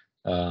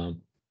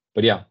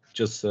 But yeah,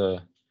 just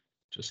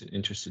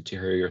interested to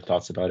hear your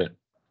thoughts about it.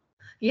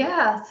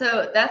 Yeah,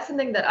 so that's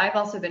something that I've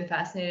also been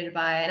fascinated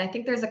by. And I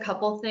think there's a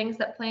couple things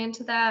that play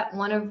into that,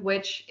 one of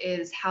which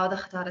is how the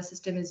Khettara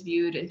system is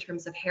viewed in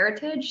terms of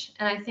heritage.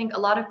 And I think a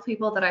lot of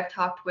people that I've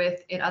talked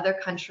with in other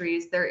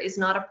countries, there is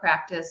not a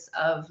practice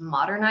of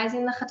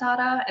modernizing the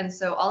Khettara. And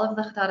so all of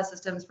the Khettara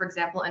systems, for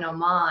example, in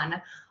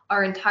Oman,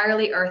 are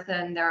entirely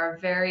earthen. There are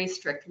very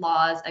strict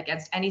laws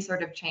against any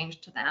sort of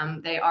change to them.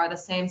 They are the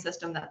same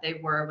system that they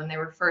were when they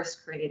were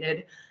first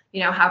created,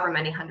 however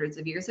many hundreds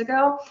of years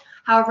ago.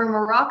 However,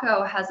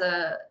 Morocco has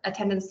a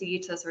tendency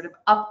to sort of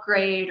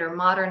upgrade or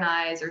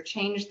modernize or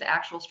change the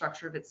actual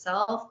structure of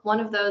itself.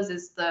 One of those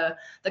is the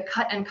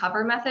cut and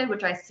cover method,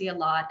 which I see a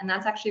lot. And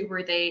that's actually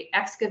where they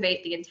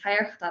excavate the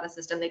entire Khettara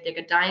system. They dig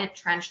a giant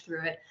trench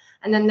through it,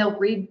 and then they'll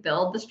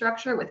rebuild the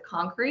structure with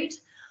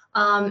concrete.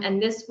 And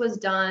this was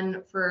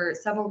done for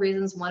several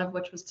reasons, one of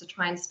which was to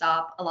try and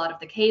stop a lot of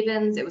the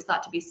cave-ins. It was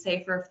thought to be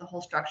safer if the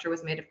whole structure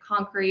was made of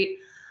concrete.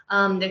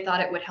 They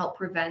thought it would help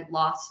prevent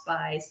loss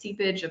by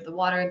seepage of the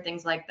water and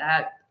things like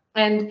that.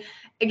 And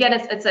again,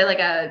 it's like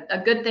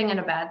a good thing and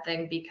a bad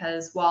thing,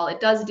 because while it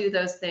does do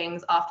those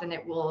things, often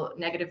it will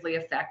negatively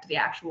affect the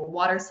actual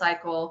water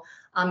cycle.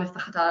 If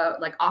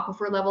the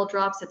aquifer level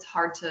drops, it's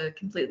hard to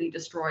completely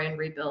destroy and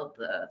rebuild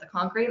the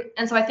concrete.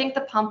 And so I think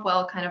the pump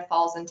well kind of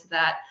falls into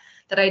that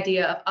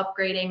idea of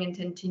upgrading and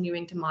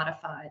continuing to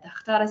modify the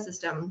Khettara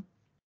system.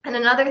 And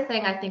another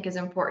thing I think is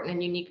important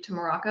and unique to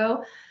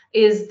Morocco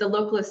is the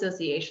local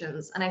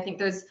associations. And I think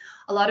there's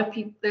a lot of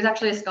people, there's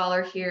actually a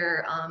scholar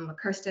here,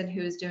 Kirsten,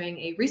 who's doing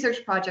a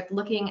research project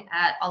looking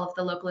at all of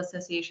the local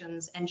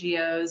associations,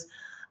 NGOs,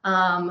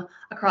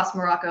 across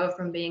Morocco,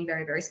 from being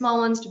very, very small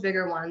ones to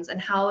bigger ones, and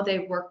how they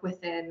work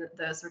within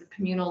the sort of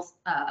communal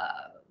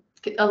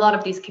a lot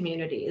of these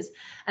communities.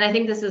 And I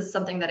think this is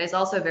something that is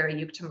also very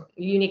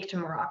unique to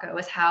Morocco,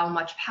 is how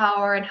much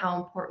power and how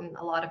important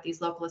a lot of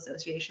these local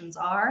associations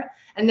are.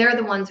 And they're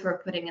the ones who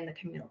are putting in the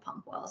communal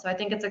pump well. So I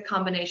think it's a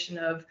combination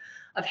of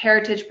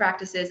heritage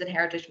practices and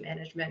heritage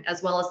management,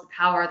 as well as the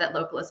power that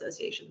local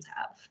associations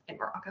have in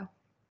Morocco.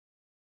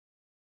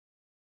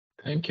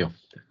 Thank you.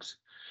 Thanks.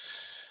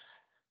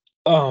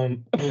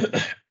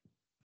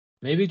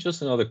 Maybe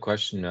just another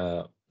question.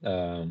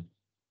 When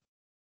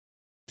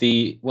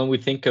we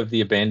think of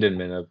the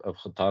abandonment of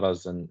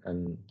Khettaras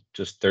and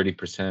just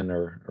 30%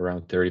 or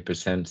around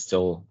 30%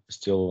 still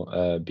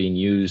being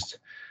used,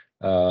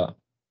 I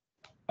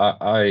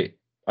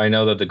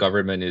know that the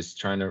government is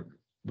trying to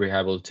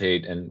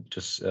rehabilitate and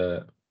just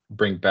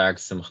bring back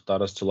some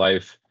Khettaras to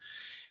life.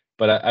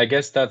 But I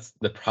guess that's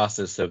the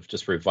process of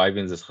just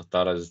reviving this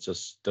Khettaras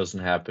just doesn't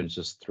happen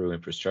just through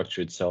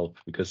infrastructure itself,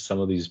 because some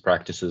of these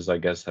practices, I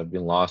guess, have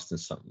been lost in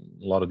a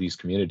lot of these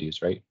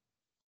communities, right?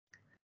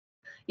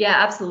 Yeah,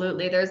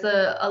 absolutely. There's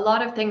a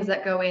lot of things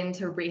that go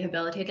into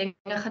rehabilitating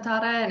a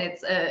Khettara, and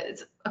it's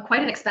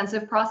quite an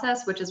expensive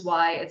process, which is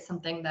why it's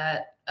something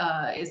that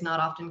is not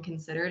often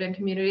considered in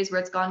communities where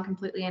it's gone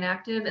completely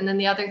inactive. And then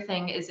the other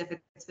thing is, if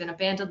it's been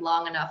abandoned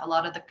long enough, a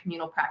lot of the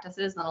communal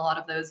practices and a lot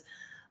of those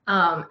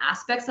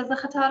aspects of the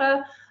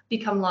Khettara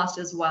become lost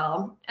as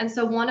well. And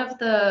so one of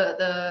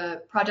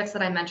the projects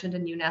that I mentioned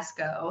in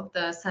UNESCO,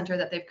 the center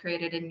that they've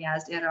created in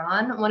Yazd,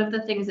 Iran, one of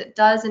the things it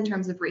does in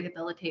terms of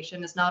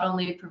rehabilitation is not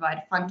only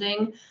provide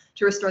funding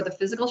to restore the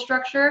physical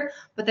structure,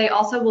 but they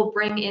also will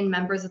bring in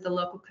members of the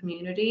local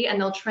community, and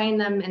they'll train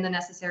them in the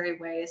necessary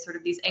ways, sort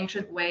of these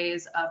ancient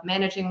ways of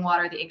managing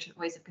water, the ancient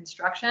ways of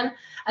construction,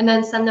 and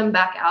then send them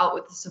back out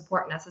with the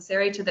support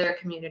necessary to their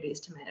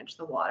communities to manage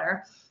the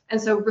water. And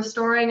so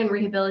restoring and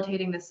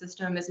rehabilitating the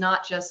system is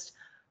not just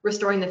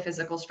restoring the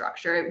physical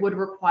structure. It would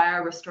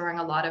require restoring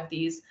a lot of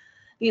these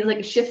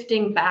like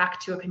shifting back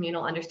to a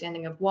communal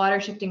understanding of water,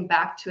 shifting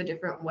back to a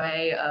different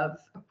way of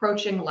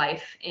approaching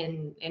life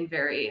in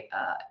very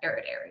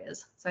arid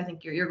areas. So I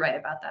think you're right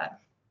about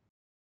that.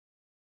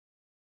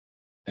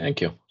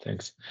 Thank you.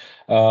 Thanks.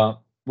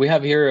 We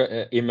have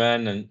here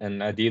Iman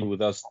and Adil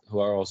with us, who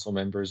are also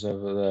members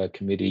of the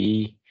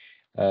committee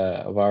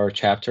of our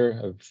chapter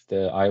of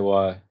the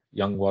Iowa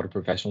Young Water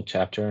Professional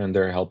chapter, and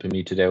they're helping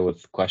me today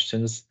with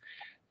questions.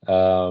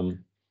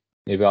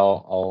 Maybe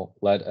I'll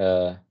let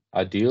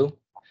Adil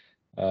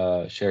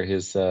share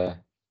his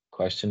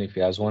question if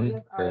he has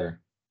one, or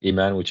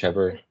Iman,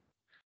 whichever.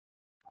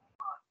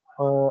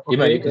 Okay,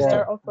 Iman, you can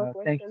start.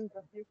 Thanks.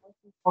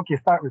 Okay,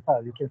 start with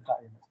that. You can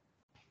start.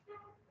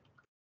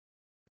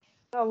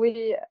 No,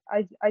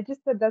 I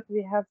just said that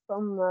we have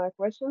some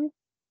questions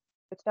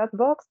in the chat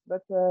box,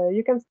 but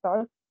you can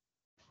start.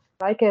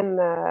 I can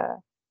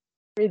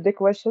read the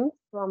questions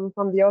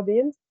from the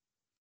audience,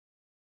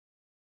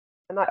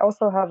 and I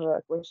also have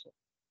a question.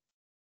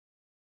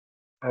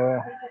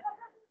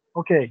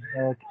 Okay.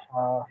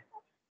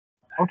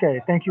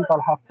 Okay. Thank you,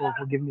 Talha,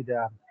 for giving me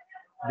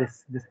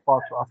this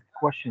part to ask a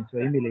question to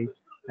Emily,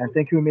 and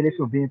thank you, Emily,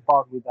 for being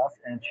part with us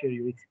and share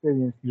your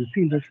experience, your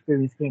field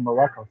experience here in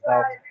Morocco.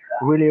 So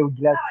really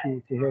glad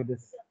to hear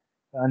this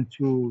and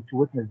to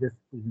witness this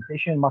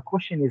presentation. My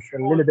question is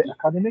a little bit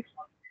academic.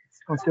 It's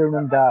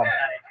concerning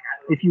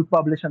if you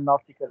publish an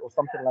article or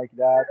something like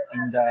that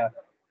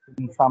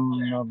in some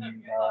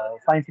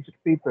scientific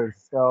papers.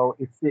 So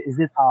is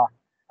it a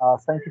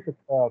scientific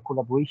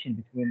collaboration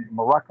between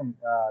Moroccan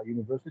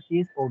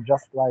universities, or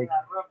just like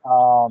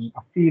a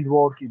field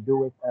work you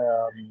do it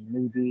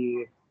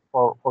maybe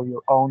for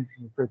your own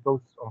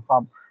purpose, or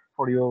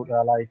for your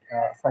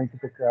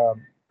scientific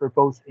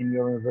purpose in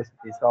your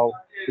university? So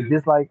is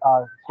this like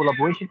a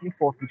collaboration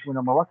effort between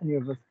a Moroccan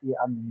university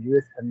and the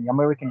US and the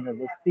American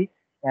university?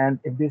 And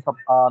if there's an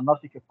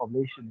article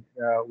publication,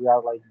 we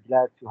are like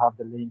glad to have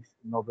the links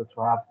in order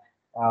to have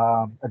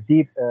a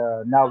deep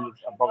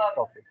knowledge about the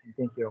topic. And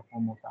thank you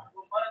one more time.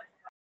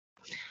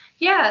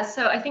 Yeah,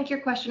 so I think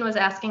your question was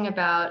asking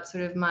about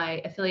sort of my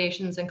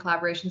affiliations and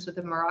collaborations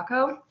within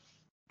Morocco.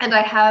 And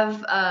I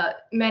have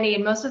many,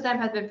 and most of them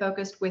have been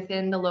focused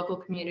within the local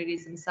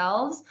communities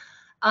themselves.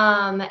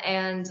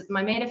 And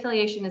my main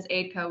affiliation is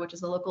AIDCO, which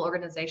is a local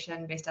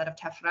organization based out of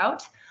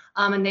Tafraout.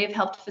 And they've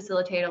helped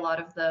facilitate a lot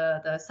of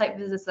the site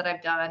visits that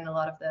I've done, a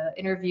lot of the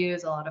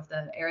interviews, a lot of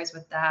the areas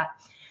with that.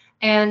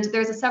 And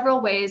there's several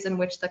ways in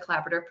which the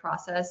collaborative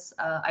process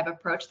I've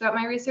approached throughout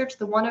my research.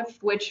 The one of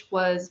which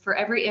was for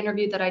every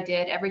interview that I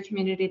did, every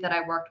community that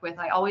I worked with,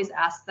 I always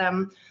asked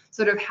them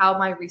sort of how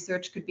my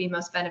research could be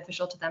most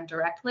beneficial to them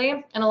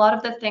directly. And a lot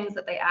of the things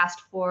that they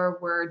asked for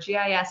were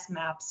GIS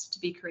maps to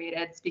be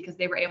created, because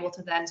they were able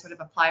to then sort of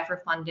apply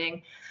for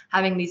funding.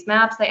 Having these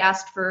maps, they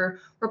asked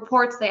for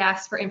reports, they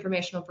asked for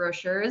informational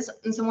brochures.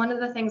 And so one of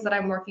the things that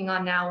I'm working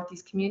on now with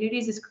these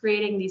communities is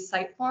creating these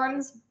site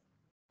forms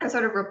and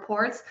sort of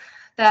reports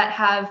that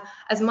have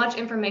as much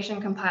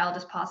information compiled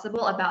as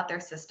possible about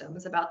their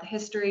systems, about the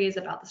histories,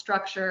 about the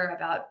structure,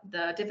 about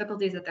the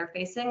difficulties that they're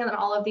facing, and then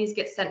all of these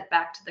get sent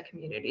back to the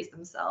communities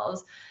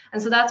themselves.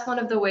 And so that's one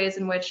of the ways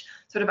in which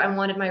sort of I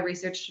wanted my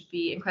research to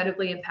be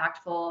incredibly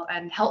impactful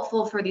and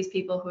helpful for these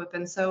people who have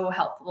been so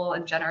helpful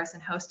and generous in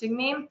hosting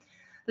me.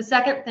 The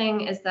second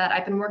thing is that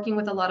I've been working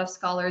with a lot of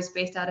scholars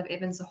based out of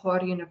Ibn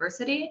Sahour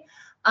University.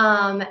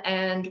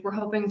 And we're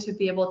hoping to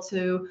be able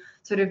to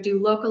sort of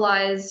do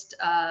localized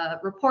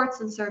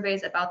reports and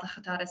surveys about the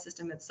Khettara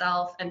system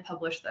itself and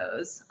publish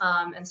those.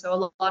 And so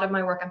a lot of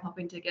my work I'm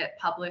hoping to get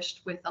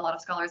published with a lot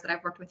of scholars that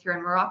I've worked with here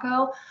in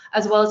Morocco,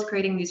 as well as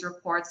creating these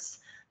reports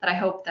that I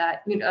hope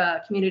that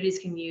communities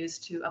can use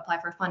to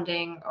apply for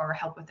funding or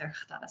help with their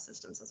Khettara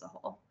systems as a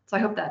whole. So I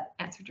hope that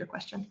answered your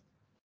question.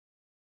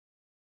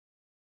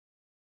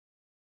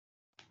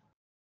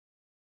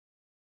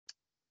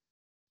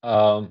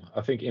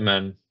 I think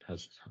Iman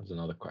has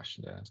another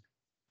question to ask.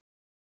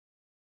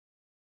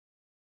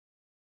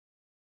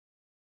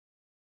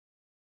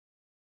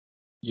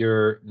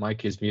 Your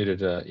mic is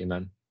muted,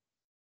 Iman.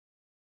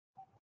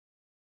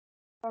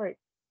 Sorry.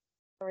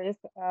 Yes,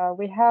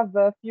 we have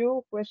a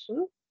few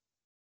questions.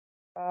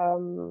 Let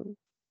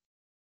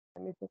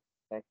me just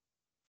check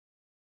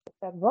the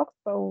chat box.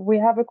 So we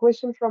have a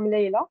question from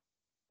Leila,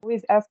 who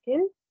is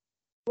asking,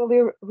 will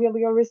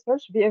your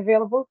research be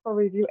available for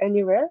review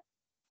anywhere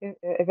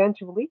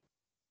eventually?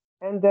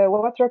 And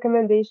what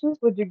recommendations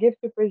would you give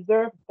to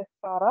preserve the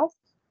Khettaras?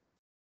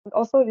 And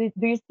also, do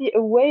you see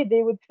a way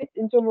they would fit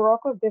into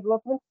Morocco's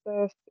development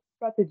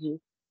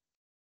strategy?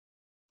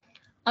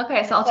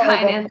 Okay, so I'll try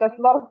and answer. That's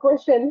a lot of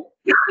questions.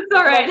 It's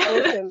all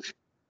right.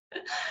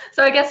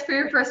 So I guess for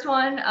your first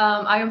one,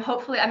 I'm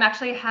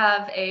actually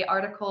have a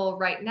article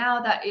right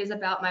now that is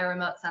about my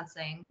remote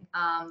sensing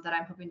that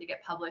I'm hoping to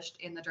get published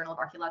in the Journal of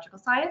Archaeological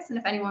Science. And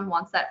if anyone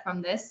wants that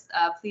from this,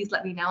 please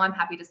let me know. I'm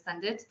happy to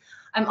send it.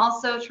 I'm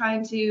also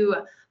trying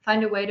to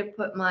find a way to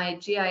put my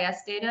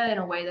GIS data in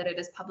a way that it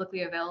is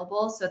publicly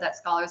available so that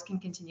scholars can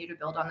continue to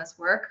build on this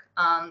work,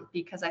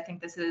 because I think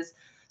this is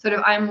sort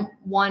of, I'm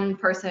one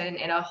person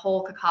in a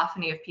whole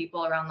cacophony of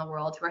people around the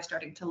world who are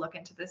starting to look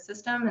into this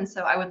system. And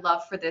so I would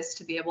love for this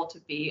to be able to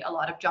be a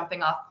lot of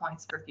jumping off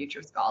points for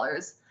future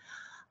scholars.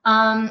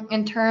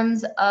 In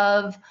terms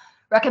of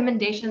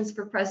recommendations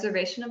for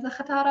preservation of the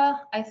Khettara,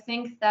 I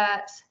think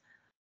that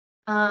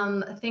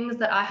things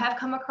that I have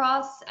come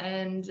across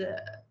and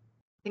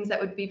things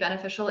that would be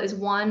beneficial is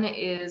one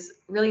is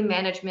really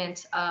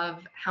management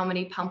of how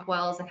many pump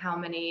wells and how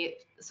many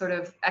sort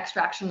of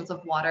extractions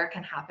of water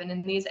can happen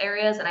in these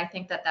areas. And I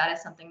think that that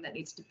is something that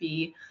needs to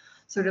be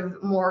sort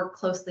of more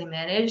closely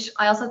managed.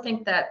 I also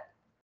think that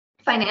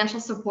financial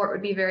support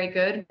would be very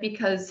good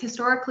because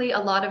historically a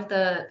lot of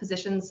the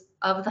positions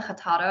of the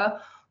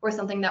Khettara were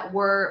something that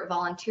were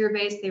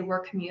volunteer-based, they were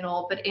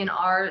communal, but in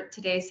our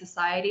today's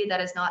society,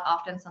 that is not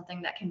often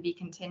something that can be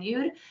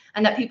continued,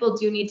 and that people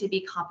do need to be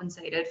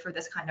compensated for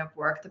this kind of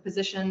work. The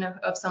position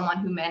of someone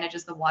who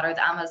manages the water,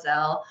 the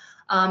Amazel,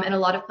 in a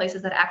lot of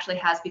places that actually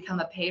has become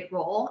a paid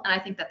role, and I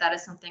think that that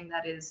is something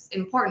that is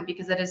important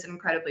because it is an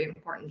incredibly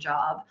important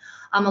job.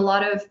 A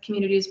lot of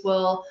communities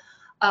will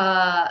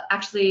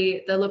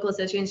actually, the local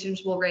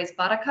associations will raise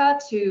baraka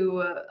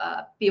to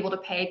be able to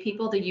pay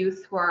people, the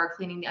youth who are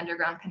cleaning the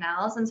underground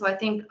canals. And so I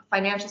think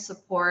financial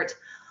support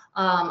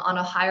on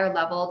a higher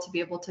level to be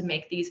able to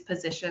make these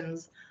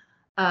positions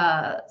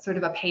sort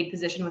of a paid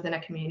position within a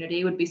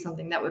community would be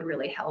something that would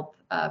really help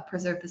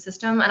preserve the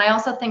system. And I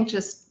also think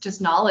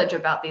just knowledge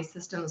about these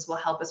systems will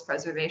help with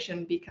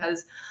preservation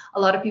because a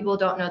lot of people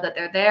don't know that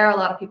they're there. A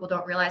lot of people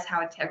don't realize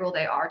how integral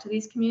they are to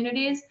these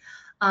communities.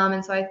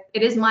 And so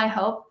it is my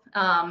hope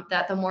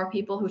that the more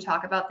people who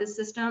talk about this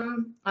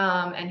system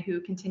and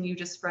who continue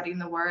just spreading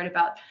the word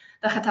about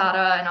the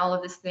Khettara and all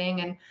of this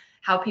thing and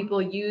how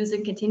people use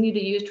and continue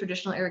to use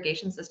traditional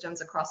irrigation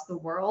systems across the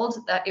world,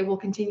 that it will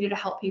continue to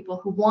help people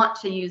who want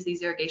to use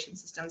these irrigation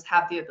systems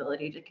have the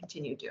ability to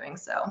continue doing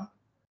so.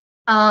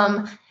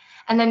 And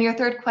then your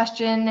third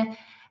question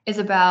is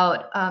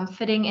about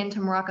fitting into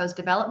Morocco's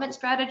development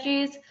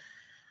strategies.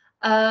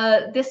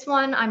 This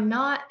one, I'm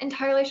not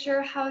entirely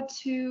sure how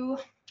to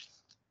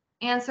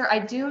answer. I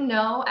do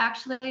know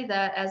actually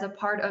that as a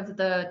part of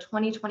the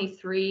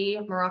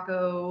 2023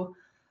 Morocco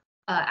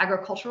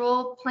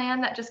agricultural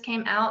plan that just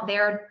came out,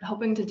 they're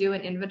hoping to do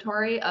an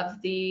inventory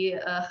of the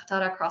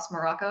Khettara across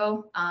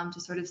Morocco to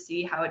sort of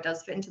see how it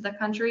does fit into the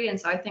country. And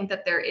so I think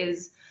that there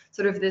is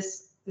sort of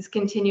this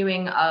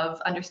continuing of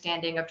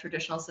understanding of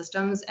traditional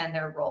systems and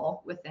their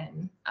role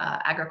within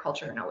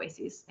agriculture and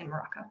oases in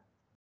Morocco.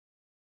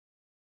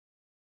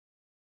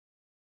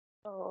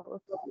 Oh,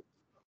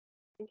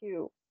 thank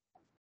you.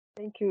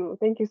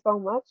 Thank you so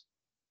much.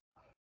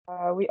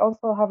 We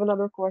also have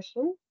another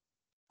question.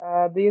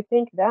 Do you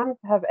think dams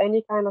have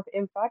any kind of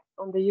impact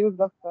on the use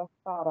of the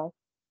Khettara?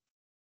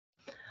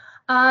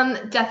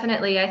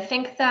 Definitely. I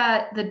think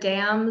that the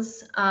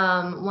dams,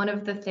 one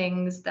of the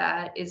things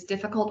that is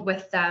difficult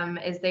with them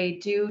is they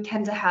do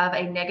tend to have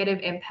a negative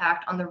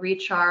impact on the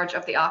recharge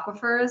of the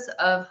aquifers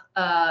of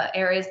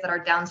areas that are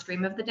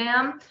downstream of the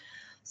dam.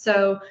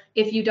 So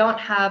if you don't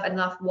have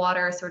enough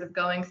water sort of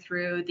going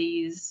through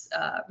these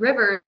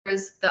rivers,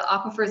 the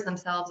aquifers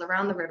themselves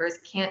around the rivers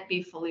can't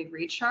be fully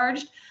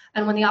recharged.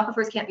 And when the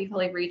aquifers can't be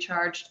fully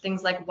recharged,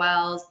 things like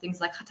wells,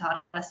 things like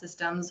Khettara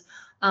systems,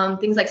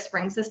 things like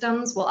spring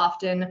systems will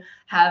often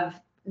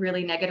have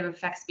really negative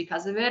effects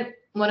because of it.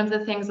 One of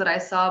the things that I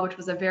saw, which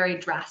was a very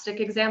drastic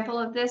example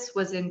of this,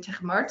 was in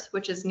Tikhmert,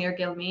 which is near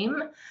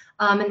Gilmim.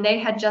 And they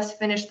had just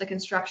finished the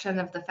construction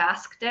of the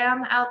Fask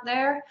Dam out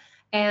there.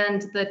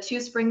 And the 2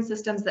 spring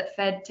systems that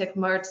fed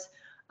Tikhmert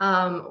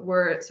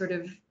were sort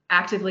of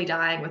actively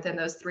dying within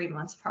those 3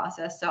 months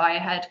process. So I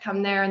had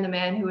come there, and the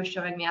man who was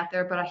showing me out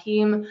there,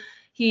 Brahim,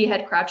 he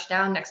had crouched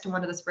down next to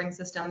one of the spring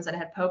systems and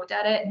had poked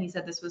at it. And he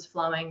said this was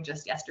flowing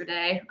just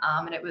yesterday.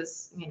 And it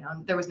was,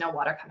 there was no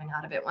water coming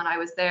out of it when I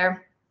was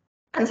there.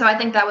 And so I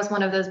think that was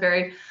one of those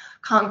very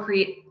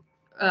concrete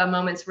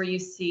moments where you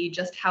see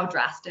just how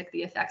drastic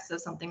the effects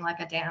of something like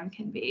a dam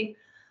can be.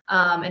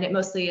 And it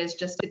mostly is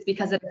it's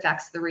because it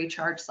affects the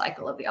recharge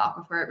cycle of the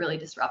aquifer. It really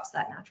disrupts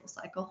that natural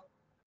cycle.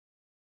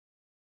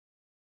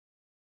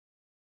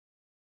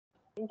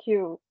 Thank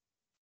you.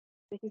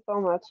 Thank you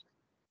so much.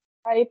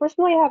 I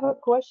personally have a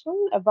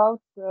question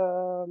about,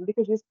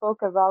 because you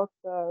spoke about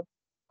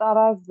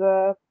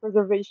Khettara's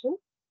preservation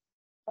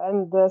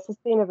and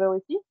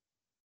sustainability.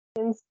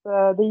 Since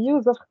the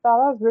use of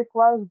Khettaras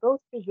requires both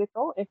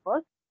physical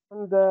effort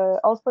and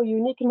also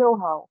unique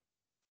know-how.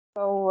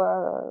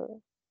 So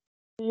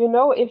do you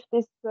know if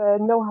this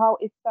know-how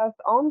is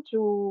passed on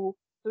to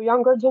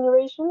younger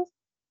generations,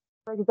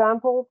 for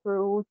example,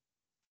 through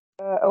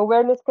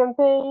awareness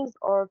campaigns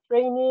or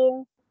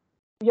training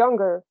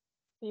younger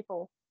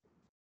people?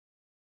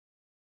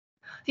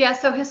 Yeah,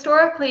 so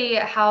historically,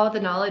 how the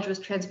knowledge was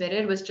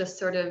transmitted was just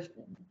sort of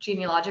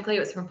genealogically. It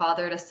was from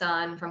father to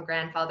son, from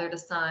grandfather to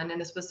son, and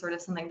this was sort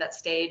of something that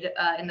stayed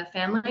in the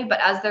family. But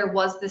as there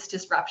was this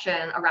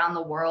disruption around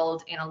the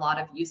world in a lot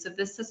of use of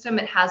this system,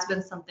 it has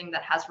been something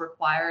that has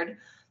required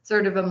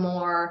sort of a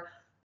more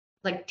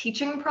like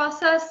teaching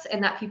process,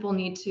 and that people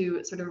need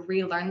to sort of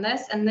relearn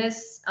this. And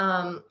this,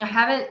 I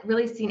haven't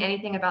really seen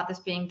anything about this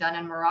being done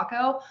in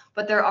Morocco,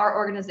 but there are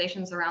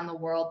organizations around the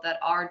world that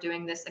are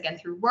doing this, again,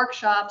 through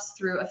workshops,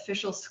 through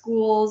official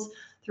schools,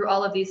 through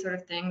all of these sort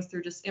of things,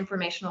 through just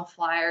informational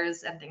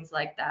flyers and things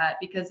like that,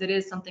 because it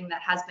is something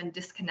that has been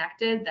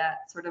disconnected,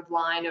 that sort of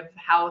line of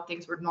how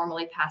things were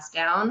normally passed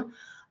down.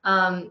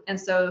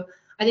 And so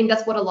I think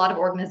that's what a lot of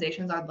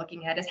organizations are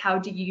looking at, is how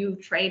do you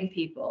train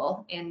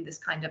people in this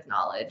kind of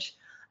knowledge?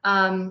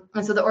 And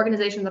so the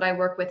organization that I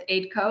work with,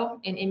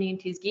 AIDCO in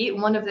Imi Tizgi,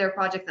 one of their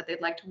projects that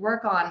they'd like to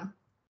work on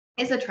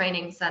is a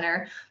training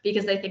center,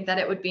 because they think that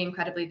it would be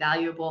incredibly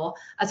valuable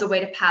as a way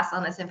to pass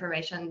on this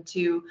information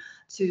to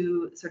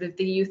sort of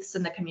the youths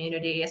in the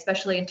community,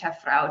 especially in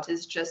Tefraut,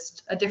 is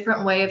just a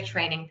different way of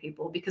training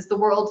people, because the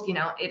world,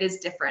 it is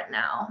different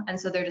now. And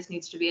so there just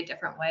needs to be a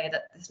different way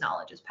that this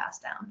knowledge is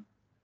passed down.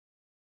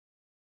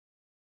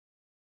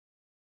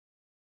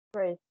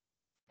 Great.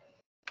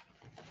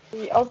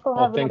 We also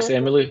have thanks, another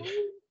Emily.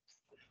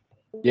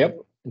 question. Yep,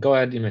 go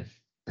ahead, Iman.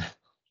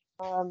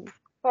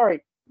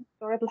 Sorry,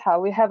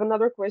 we have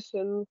another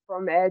question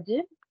from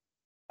Adi,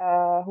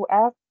 who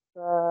asks,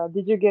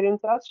 did you get in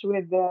touch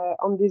with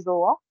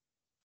IWA,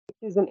 which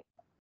is an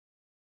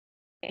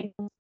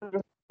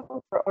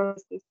for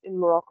artists in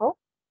Morocco?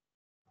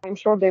 I'm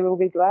sure they will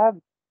be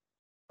glad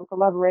to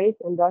collaborate,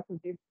 and that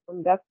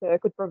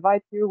could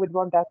provide you with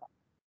more data.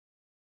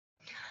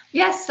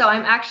 Yes, so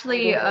I'm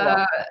actually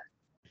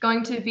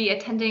going to be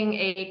attending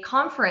a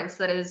conference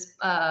that is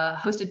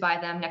hosted by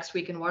them next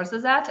week in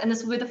Ouarzazate, and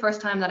this will be the first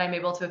time that I'm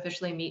able to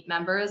officially meet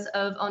members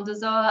of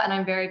IWA, and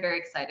I'm very, very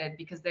excited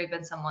because they've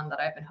been someone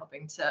that I've been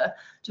hoping to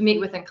meet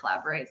with and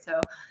collaborate.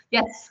 So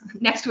yes,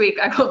 next week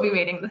I will be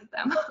meeting with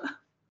them.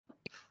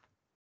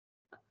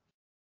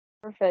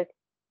 Perfect.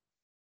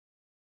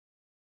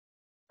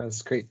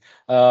 That's great.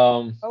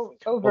 Over.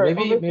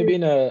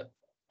 Maybe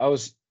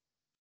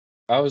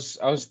I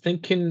was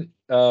thinking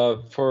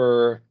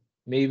for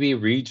maybe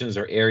regions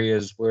or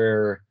areas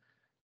where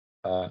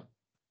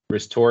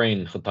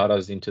restoring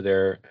Khettaras into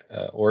their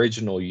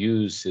original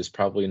use is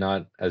probably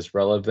not as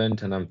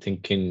relevant, and I'm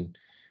thinking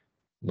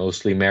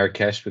mostly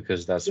Marrakesh,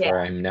 because that's where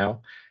I am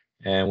now,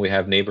 and we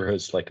have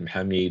neighborhoods like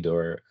Mohammed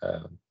or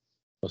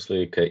mostly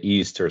like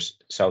east or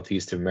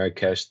southeast of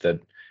Marrakesh that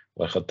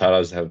where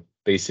Khettaras have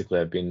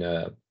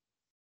been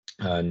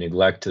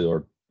neglected,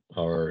 or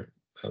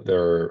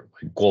there are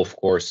golf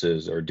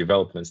courses or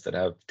developments that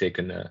have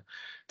taken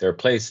their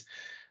place.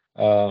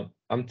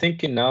 I'm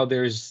thinking now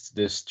there's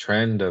this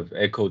trend of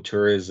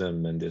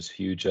ecotourism and this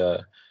huge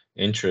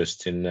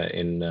interest in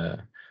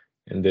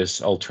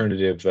this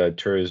alternative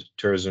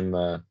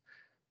tourism.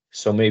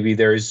 So maybe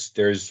there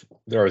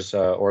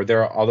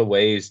are other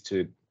ways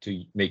to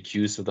make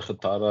use of the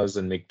Khettaras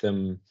and make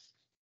them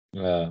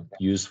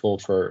useful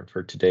for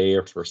today,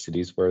 or for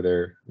cities where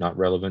they're not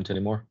relevant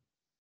anymore.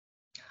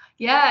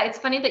 Yeah, it's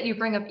funny that you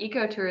bring up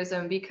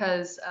ecotourism,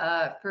 because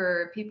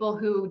for people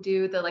who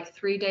do the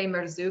 3-day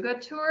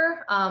Merzouga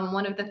tour,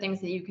 one of the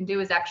things that you can do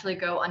is actually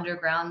go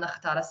underground the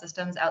Khettara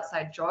systems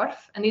outside Jorf.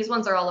 And these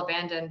ones are all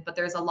abandoned, but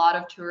there's a lot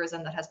of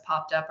tourism that has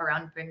popped up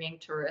around bringing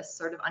tourists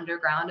sort of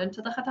underground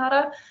into the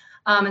Khettara.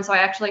 And so I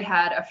actually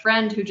had a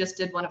friend who just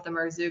did one of the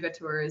Merzouga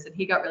tours, and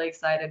he got really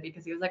excited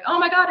because he was like, oh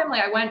my God,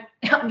 Emily, I went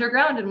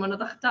underground in one of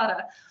the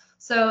Khettara.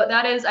 So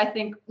that is, I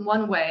think,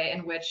 one way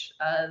in which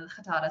the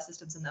Khettara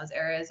systems in those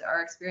areas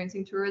are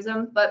experiencing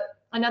tourism. But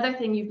another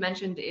thing you've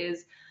mentioned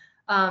is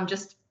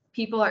just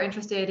people are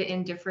interested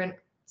in different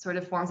sort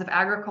of forms of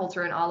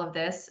agriculture in all of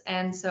this.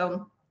 And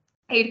so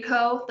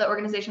AIDCO, the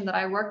organization that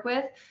I work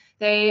with,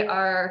 they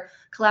are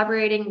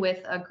collaborating with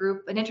a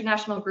group, an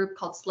international group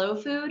called Slow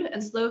Food,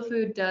 and Slow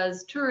Food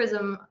does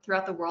tourism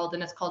throughout the world,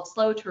 and it's called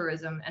slow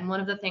tourism. And one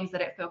of the things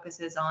that it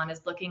focuses on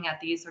is looking at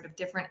these sort of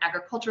different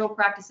agricultural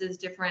practices,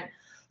 different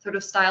sort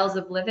of styles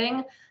of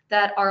living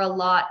that are a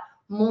lot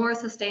more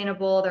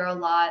sustainable. They're a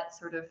lot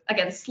sort of,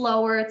 again,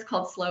 slower. It's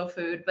called slow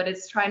food, but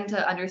it's trying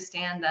to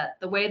understand that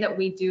the way that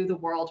we do the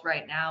world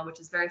right now,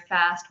 which is very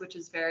fast, which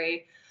is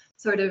very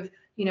sort of,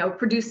 you know,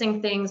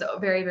 producing things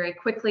very, very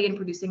quickly and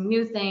producing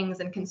new things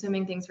and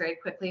consuming things very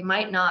quickly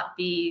might not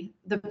be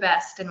the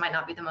best and might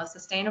not be the most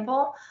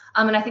sustainable.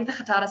 And I think the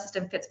Khettara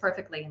system fits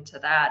perfectly into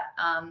that.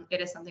 It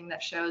is something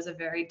that shows a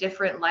very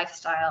different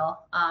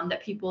lifestyle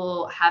that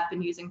people have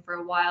been using for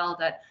a while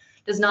that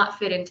does not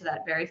fit into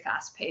that very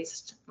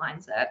fast-paced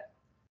mindset.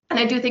 And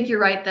I do think you're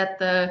right that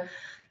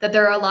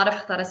there are a lot of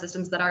Khettara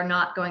systems that are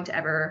not going to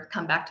ever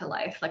come back to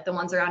life, like the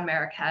ones around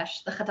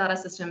Marrakesh. The Khettara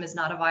system is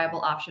not a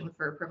viable option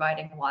for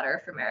providing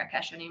water for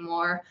Marrakesh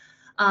anymore.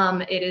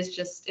 It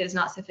is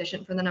not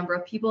sufficient for the number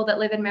of people that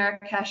live in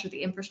Marrakesh or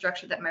the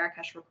infrastructure that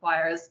Marrakesh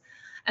requires.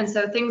 And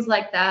so things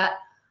like that,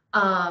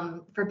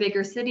 for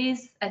bigger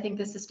cities, I think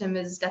the system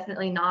is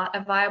definitely not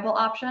a viable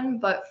option,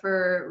 but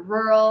for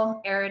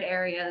rural, arid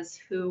areas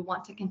who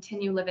want to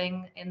continue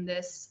living in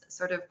this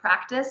sort of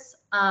practice,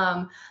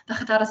 the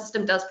Khettara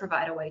system does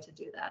provide a way to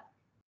do that.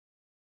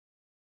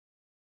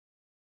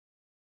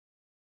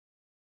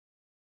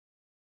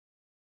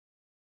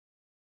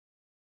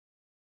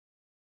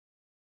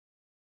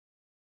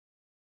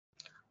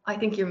 I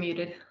think you're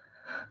muted.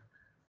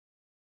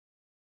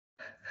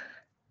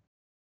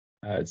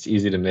 It's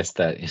easy to miss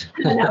that.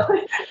 No, of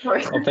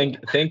course. Well,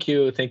 thank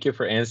you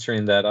for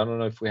answering that. I don't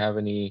know if we have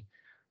any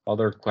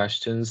other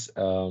questions.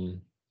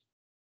 Well,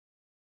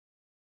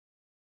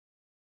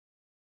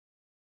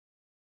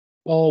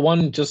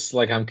 one, just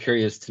like I'm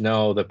curious to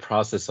know the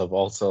process of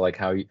also like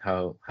how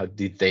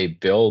did they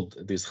build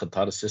these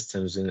Khettara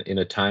systems in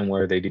a time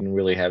where they didn't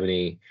really have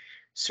any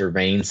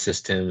surveying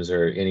systems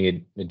or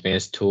any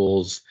advanced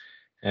tools.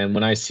 And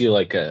when I see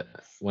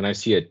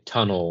a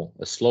tunnel,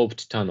 a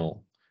sloped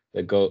tunnel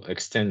that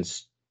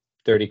extends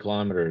 30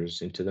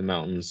 kilometers into the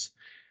mountains,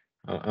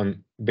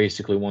 I'm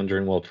basically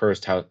wondering, well,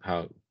 first how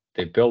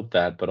they built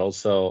that, but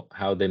also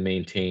how they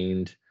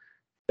maintained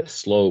the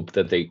slope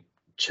that they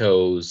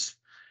chose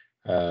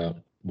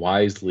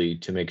wisely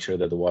to make sure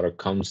that the water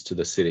comes to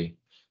the city.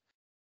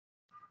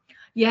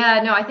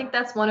 Yeah, no, I think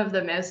that's one of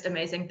the most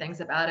amazing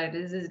things about it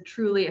is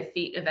truly a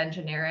feat of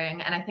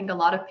engineering. And I think a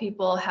lot of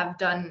people have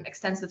done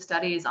extensive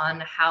studies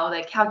on how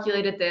they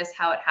calculated this,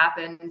 how it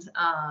happened.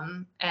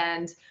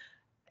 And,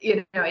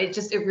 you know, it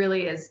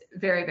really is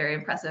very, very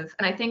impressive.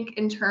 And I think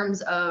in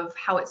terms of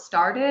how it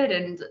started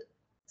and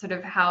sort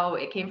of how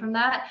it came from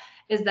that,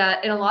 is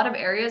that in a lot of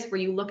areas where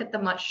you look at the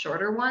much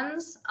shorter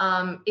ones,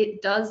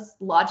 it does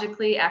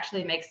logically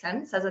actually make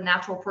sense as a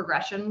natural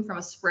progression from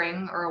a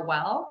spring or a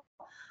well.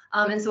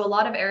 And so a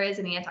lot of areas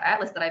in the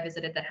Anti-Atlas that I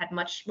visited that had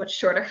much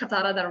shorter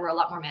Khettara that were a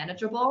lot more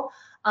manageable,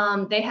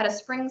 they had a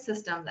spring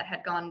system that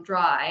had gone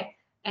dry.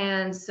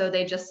 And so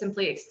they just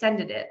simply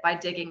extended it by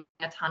digging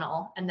a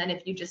tunnel. And then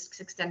if you just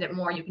extend it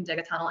more, you can dig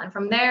a tunnel. And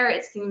from there,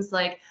 it seems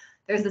like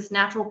there's this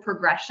natural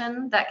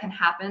progression that can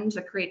happen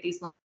to create these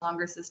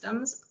longer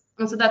systems.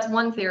 And so that's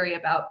one theory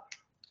about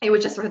it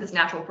was just sort of this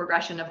natural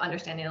progression of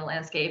understanding the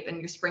landscape, and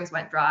your springs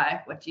went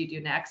dry. What do you do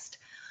next?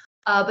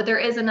 But there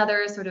is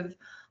another sort of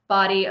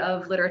body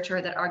of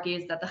literature that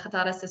argues that the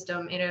Khettara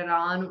system in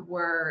Iran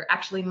were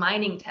actually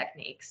mining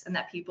techniques, and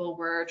that people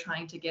were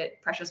trying to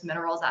get precious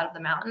minerals out of the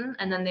mountain.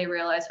 And then they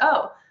realized,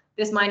 oh,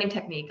 this mining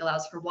technique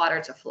allows for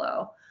water to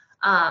flow.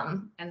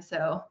 And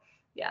so,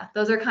 yeah,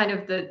 those are kind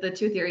of the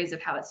two theories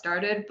of how it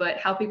started, but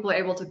how people are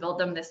able to build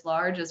them this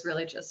large is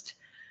really just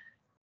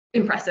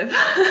impressive.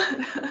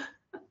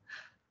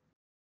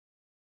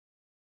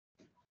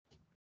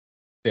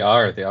 They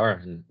are,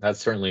 and that's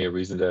certainly a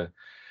reason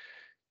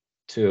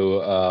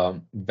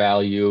to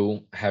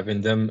value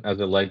having them as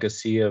a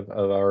legacy of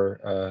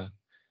our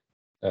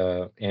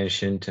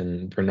ancient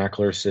and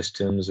vernacular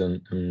systems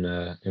and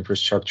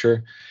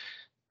infrastructure.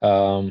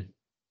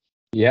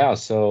 Yeah,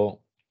 so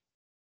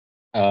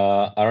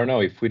I don't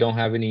know if we don't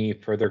have any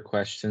further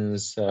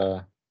questions,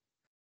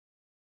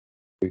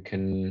 we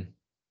can.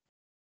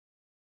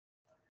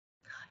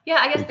 Yeah,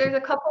 I guess there's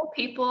a couple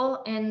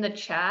people in the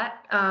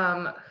chat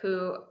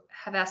who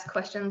have asked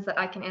questions that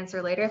I can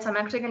answer later. So I'm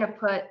actually going to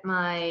put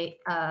my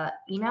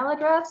email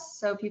address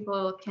so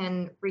people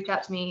can reach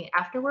out to me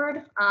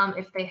afterward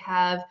if they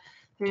have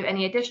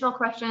any additional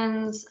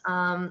questions.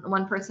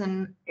 One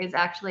person is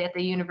actually at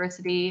the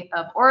University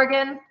of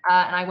Oregon,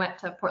 and I went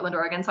to Portland,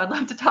 Oregon, so I'd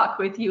love to talk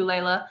with you,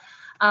 Layla.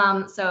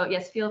 So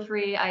yes, feel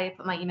free. I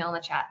put my email in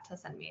the chat to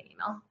send me an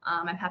email.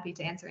 I'm happy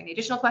to answer any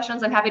additional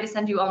questions. I'm happy to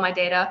send you all my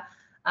data.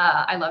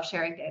 I love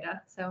sharing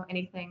data. So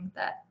anything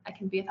that I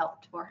can be of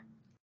help for.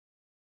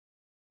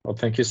 Well,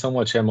 thank you so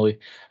much, Emily.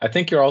 I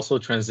think you're also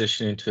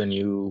transitioning to a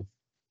new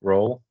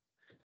role,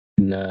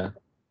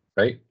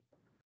 right?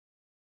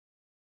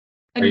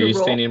 Are you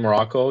staying in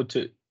Morocco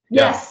to?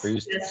 Yes, Yeah,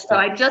 yes. So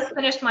I just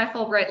finished my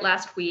Fulbright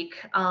last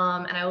week,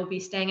 and I will be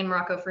staying in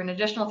Morocco for an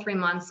additional 3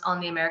 months on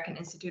the American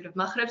Institute of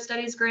Maghreb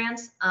Studies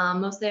grants.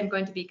 Mostly I'm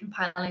going to be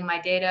compiling my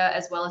data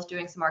as well as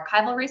doing some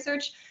archival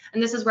research.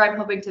 And this is where I'm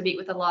hoping to meet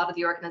with a lot of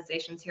the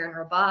organizations here in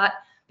Rabat,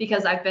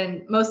 because I've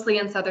been mostly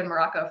in southern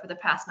Morocco for the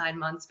past 9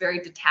 months, very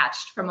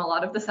detached from a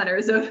lot of the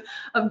centers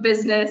of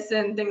business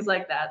and things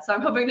like that. So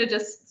I'm hoping to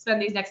just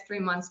spend these next 3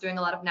 months doing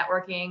a lot of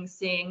networking,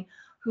 seeing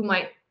who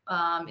might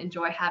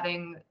enjoy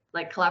having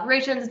like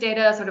collaborations,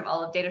 data, sort of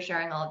all of data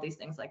sharing, all of these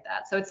things like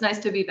that. So it's nice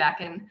to be back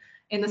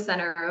in the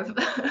center of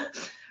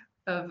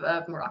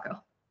of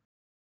Morocco.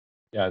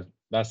 Yeah,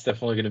 that's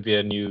definitely going to be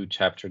a new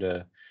chapter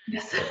to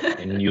Yes.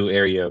 a new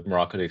area of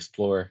Morocco to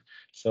explore.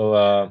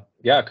 So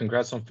yeah,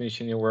 congrats on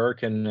finishing your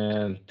work,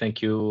 and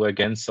thank you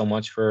again so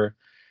much for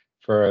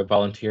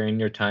volunteering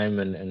your time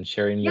and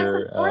sharing Yes,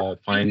 your of course.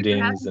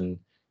 findings. And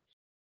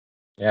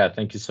yeah,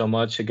 thank you so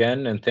much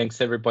again, and thanks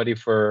everybody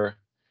for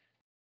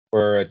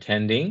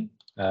attending.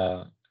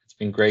 It's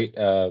been great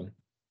to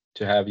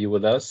have you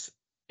with us,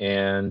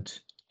 and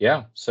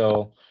yeah,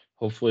 so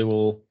hopefully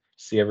we'll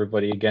see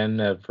everybody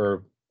again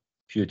for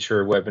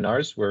future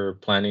webinars. We're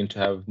planning to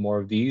have more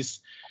of these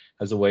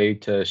as a way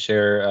to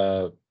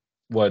share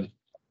what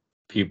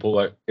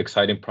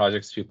exciting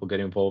projects people get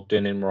involved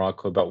in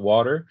Morocco about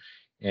water,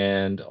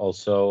 and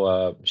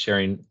also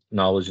sharing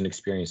knowledge and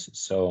experiences.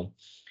 So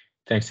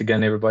thanks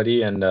again,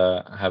 everybody, and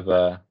have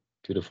a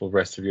beautiful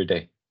rest of your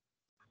day.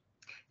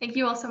 Thank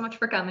you all so much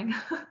for coming.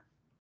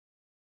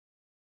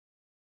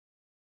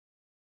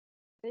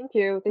 Thank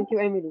you,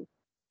 Emily.